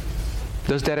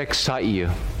 does that excite you?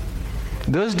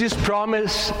 Does this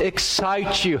promise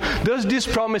excite you? Does this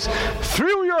promise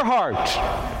thrill your heart?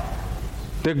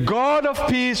 The God of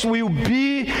peace will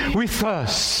be with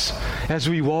us as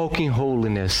we walk in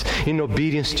holiness, in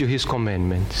obedience to His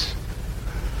commandments.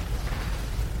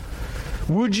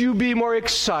 Would you be more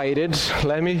excited,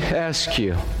 let me ask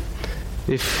you,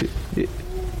 if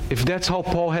that's how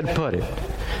Paul had put it?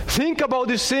 Think about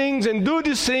these things and do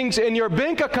these things and your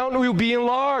bank account will be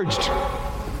enlarged.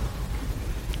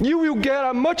 You will get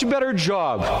a much better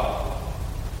job.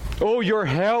 Oh, your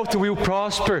health will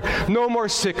prosper. No more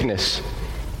sickness.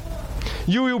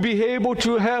 You will be able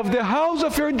to have the house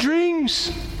of your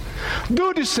dreams.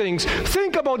 Do these things.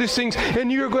 Think about these things,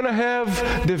 and you're going to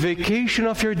have the vacation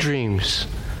of your dreams.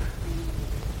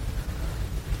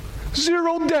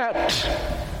 Zero debt.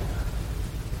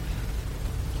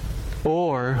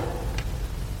 Or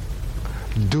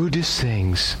do these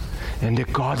things, and the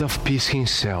God of peace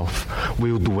Himself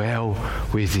will dwell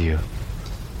with you.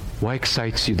 What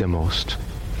excites you the most?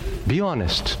 Be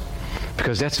honest,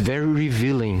 because that's very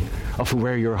revealing of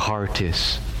where your heart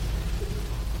is.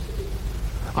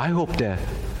 I hope that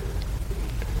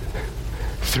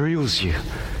thrills you,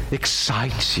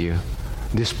 excites you,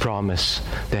 this promise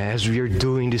that as we are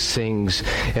doing these things,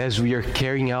 as we are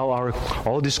carrying out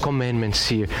all these commandments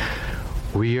here,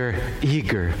 we are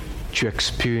eager to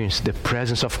experience the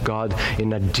presence of God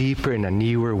in a deeper and a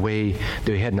newer way that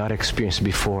we had not experienced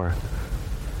before.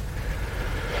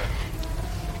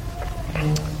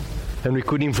 And we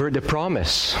could invert the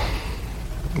promise.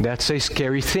 That's a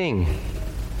scary thing.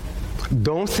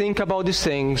 Don't think about these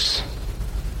things.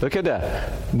 Look at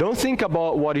that. Don't think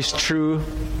about what is true.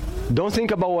 Don't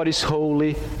think about what is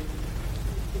holy.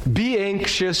 Be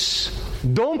anxious.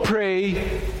 Don't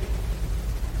pray.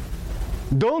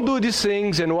 Don't do these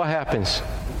things, and what happens?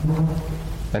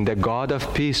 And the God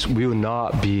of peace will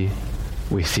not be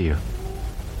with you.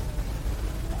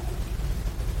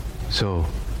 So,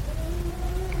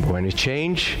 when we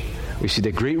change, we see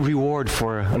the great reward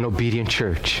for an obedient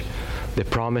church. The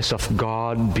promise of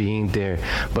God being there.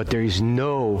 But there is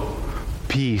no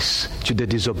peace to the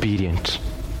disobedient.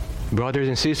 Brothers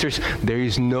and sisters, there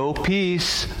is no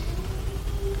peace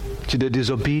to the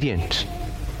disobedient.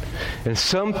 And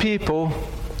some people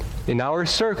in our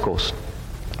circles,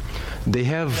 they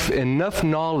have enough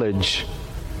knowledge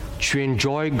to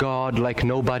enjoy God like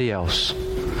nobody else.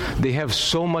 They have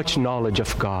so much knowledge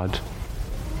of God.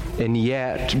 And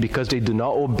yet, because they do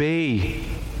not obey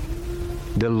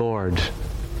the Lord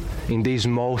in these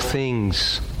small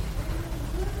things,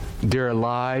 their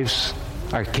lives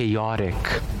are chaotic.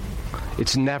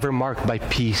 It's never marked by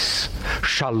peace,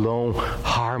 shalom,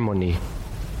 harmony,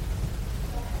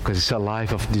 because it's a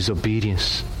life of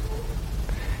disobedience.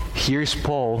 Here's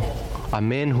Paul, a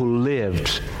man who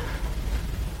lived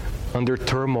under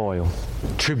turmoil,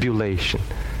 tribulation.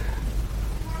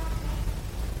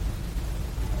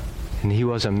 And he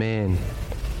was a man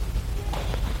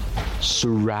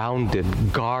surrounded,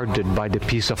 guarded by the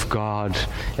peace of God,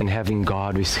 and having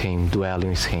God with him, dwelling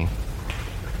with him.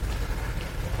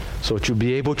 So to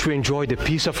be able to enjoy the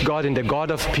peace of God and the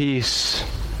God of peace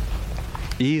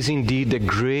is indeed the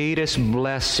greatest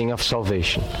blessing of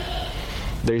salvation.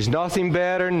 There is nothing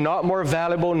better, not more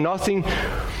valuable, nothing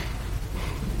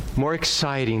more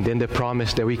exciting than the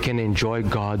promise that we can enjoy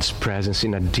God's presence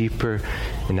in a deeper,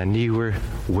 in a newer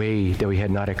way that we had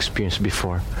not experienced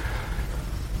before.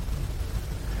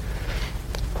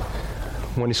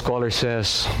 One scholar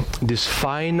says, this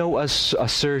final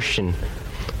assertion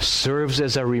serves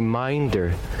as a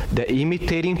reminder that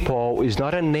imitating Paul is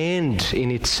not an end in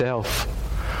itself.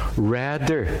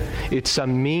 Rather, it's a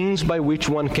means by which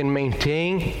one can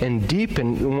maintain and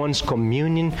deepen one's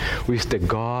communion with the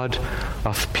God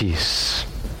of peace.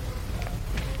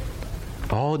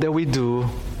 All that we do,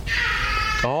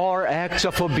 all our acts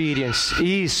of obedience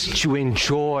is to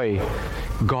enjoy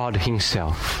God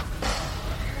Himself.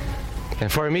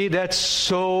 And for me, that's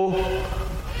so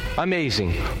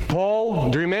amazing. Paul,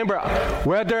 do you remember,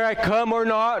 whether I come or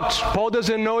not, Paul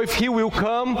doesn't know if he will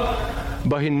come,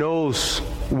 but he knows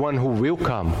one who will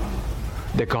come.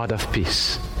 the God of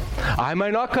peace. I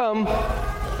might not come,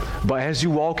 but as you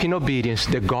walk in obedience,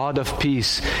 the God of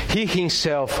peace, He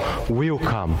Himself will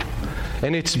come.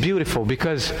 And it's beautiful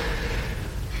because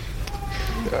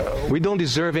we don't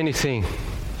deserve anything.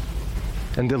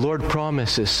 And the Lord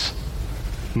promises,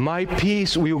 my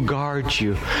peace will guard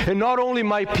you. And not only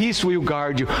my peace will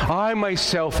guard you, I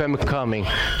myself am coming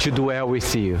to dwell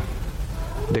with you.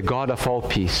 The God of all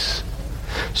peace.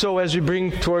 So as we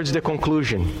bring towards the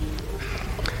conclusion,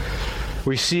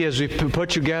 we see as we put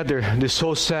together this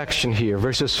whole section here,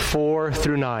 verses 4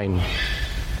 through 9.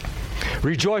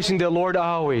 Rejoice in the Lord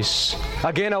always.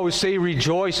 Again, I will say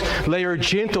rejoice. Let your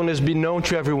gentleness be known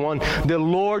to everyone. The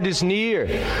Lord is near.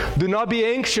 Do not be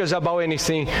anxious about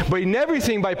anything, but in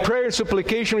everything by prayer and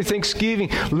supplication with thanksgiving,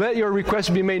 let your requests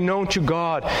be made known to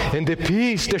God. And the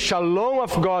peace, the shalom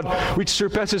of God, which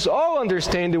surpasses all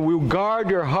understanding, will guard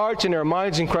your hearts and your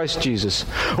minds in Christ Jesus.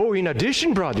 Oh, in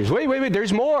addition, brothers, wait,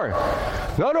 there's more.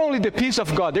 Not only the peace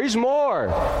of God, there's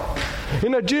more.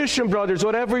 In addition, brothers,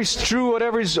 whatever is true,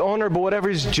 whatever is honorable, whatever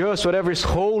is just, whatever is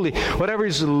holy, whatever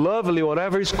is lovely,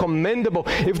 whatever is commendable,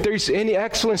 if there is any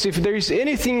excellence, if there is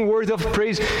anything worthy of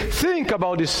praise, think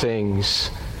about these things.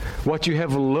 What you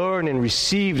have learned and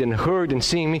received and heard and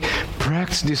seen me,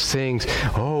 practice these things.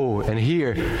 Oh, and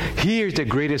here's the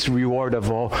greatest reward of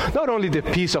all. Not only the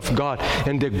peace of God,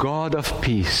 and the God of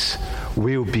peace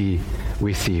will be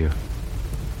with you.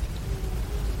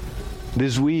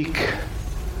 This week,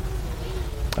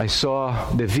 I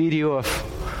saw the video of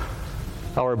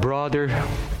our brother,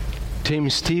 Tim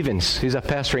Stevens. He's a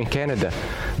pastor in Canada,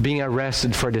 being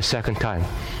arrested for the second time.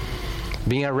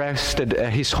 Being arrested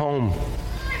at his home,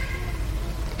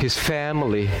 his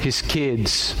family, his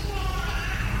kids.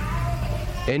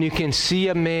 And you can see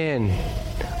a man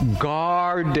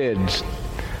guarded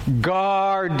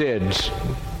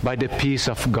by the peace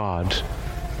of God,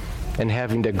 and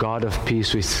having the God of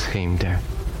peace with him there.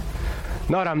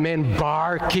 Not a man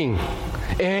barking,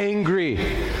 angry,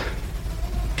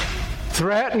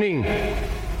 threatening,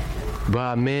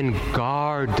 but a man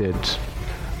guarded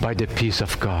by the peace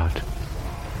of God.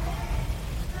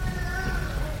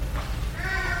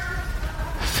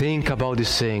 Think about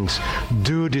these things,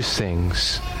 do these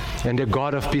things, and the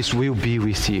God of peace will be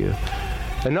with you.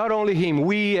 And not only Him,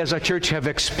 we as a church have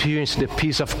experienced the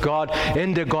peace of God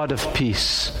and the God of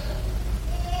peace.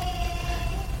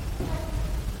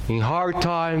 In hard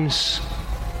times,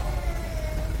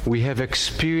 we have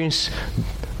experienced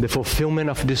the fulfillment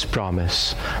of this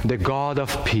promise, the God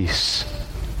of peace.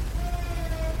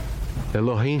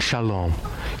 Elohim Shalom,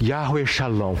 Yahweh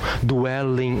Shalom,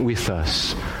 dwelling with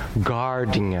us,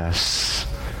 guarding us.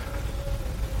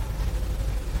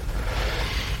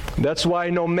 That's why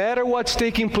no matter what's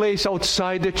taking place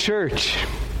outside the church,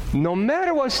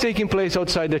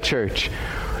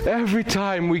 every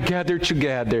time we gather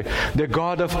together, the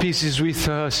God of peace is with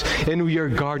us, and we are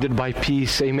guarded by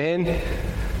peace. Amen?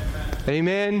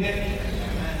 Amen?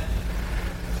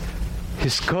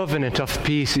 His covenant of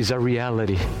peace is a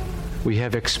reality. We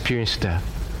have experienced that.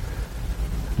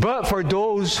 But for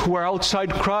those who are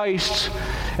outside Christ,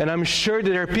 and I'm sure that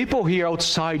there are people here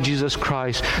outside Jesus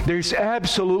Christ, there's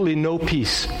absolutely no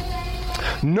peace.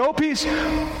 No peace.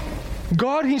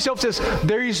 God Himself says,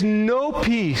 there is no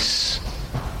peace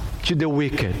to the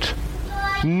wicked.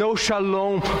 No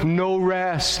shalom, no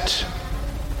rest.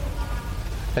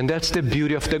 And that's the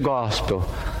beauty of the gospel,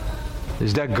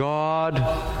 is that God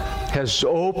has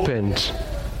opened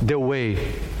the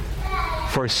way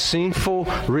for sinful,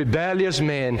 rebellious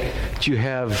men to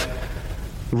have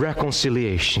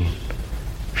reconciliation.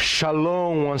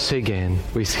 Shalom once again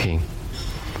with Him.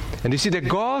 And you see, the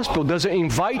gospel doesn't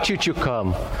invite you to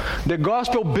come. The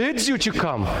gospel bids you to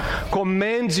come,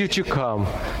 commands you to come.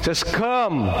 It says,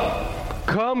 come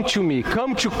to me,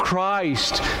 come to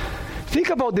Christ. Think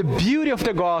about the beauty of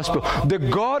the gospel. The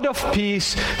God of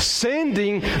peace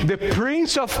sending the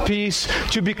Prince of Peace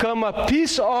to become a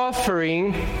peace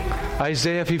offering.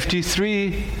 Isaiah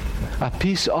 53, a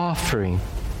peace offering,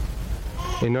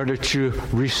 in order to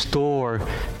restore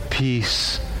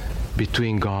peace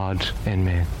between God and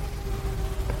man.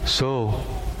 So,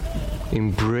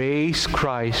 embrace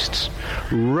Christ,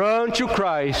 run to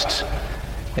Christ,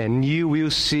 and you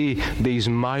will see the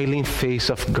smiling face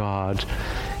of God,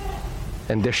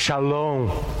 and the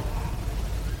shalom,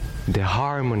 the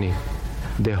harmony,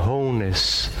 the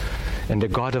wholeness, and the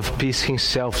God of peace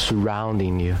Himself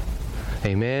surrounding you.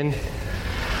 Amen.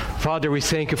 Father, we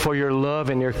thank You for Your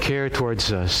love and Your care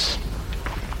towards us.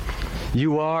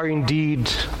 You are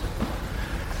indeed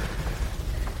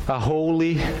a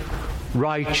holy,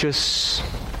 righteous,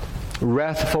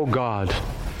 wrathful God.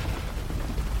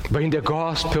 But in the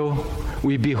gospel,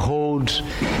 we behold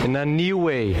in a new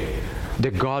way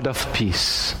the God of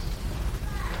peace.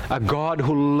 A God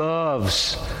who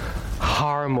loves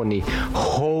harmony,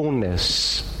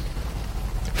 wholeness,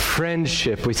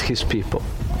 friendship with his people.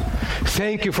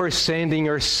 Thank you for sending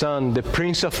your Son, the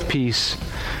Prince of Peace,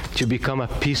 to become a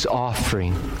peace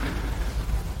offering.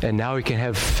 And now we can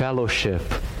have fellowship.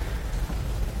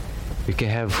 We can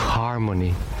have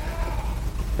harmony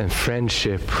and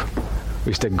friendship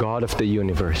with the God of the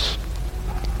universe.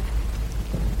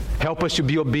 Help us to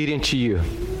be obedient to you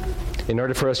in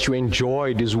order for us to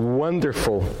enjoy this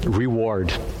wonderful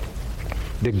reward,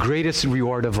 the greatest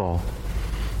reward of all,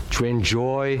 to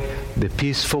enjoy the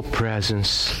peaceful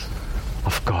presence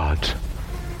of God.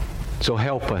 So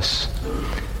help us.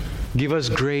 Give us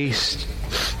grace,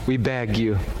 we beg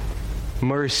you,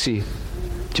 mercy,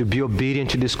 to be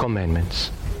obedient to these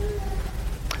commandments.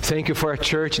 Thank you for a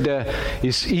church that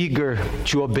is eager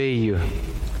to obey you.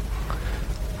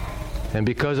 And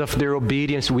because of their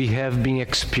obedience, we have been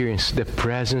experiencing the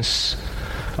presence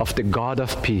of the God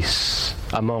of peace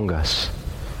among us.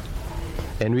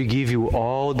 And we give you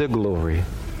all the glory.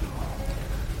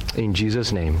 In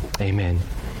Jesus' name, amen.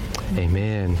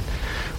 Amen.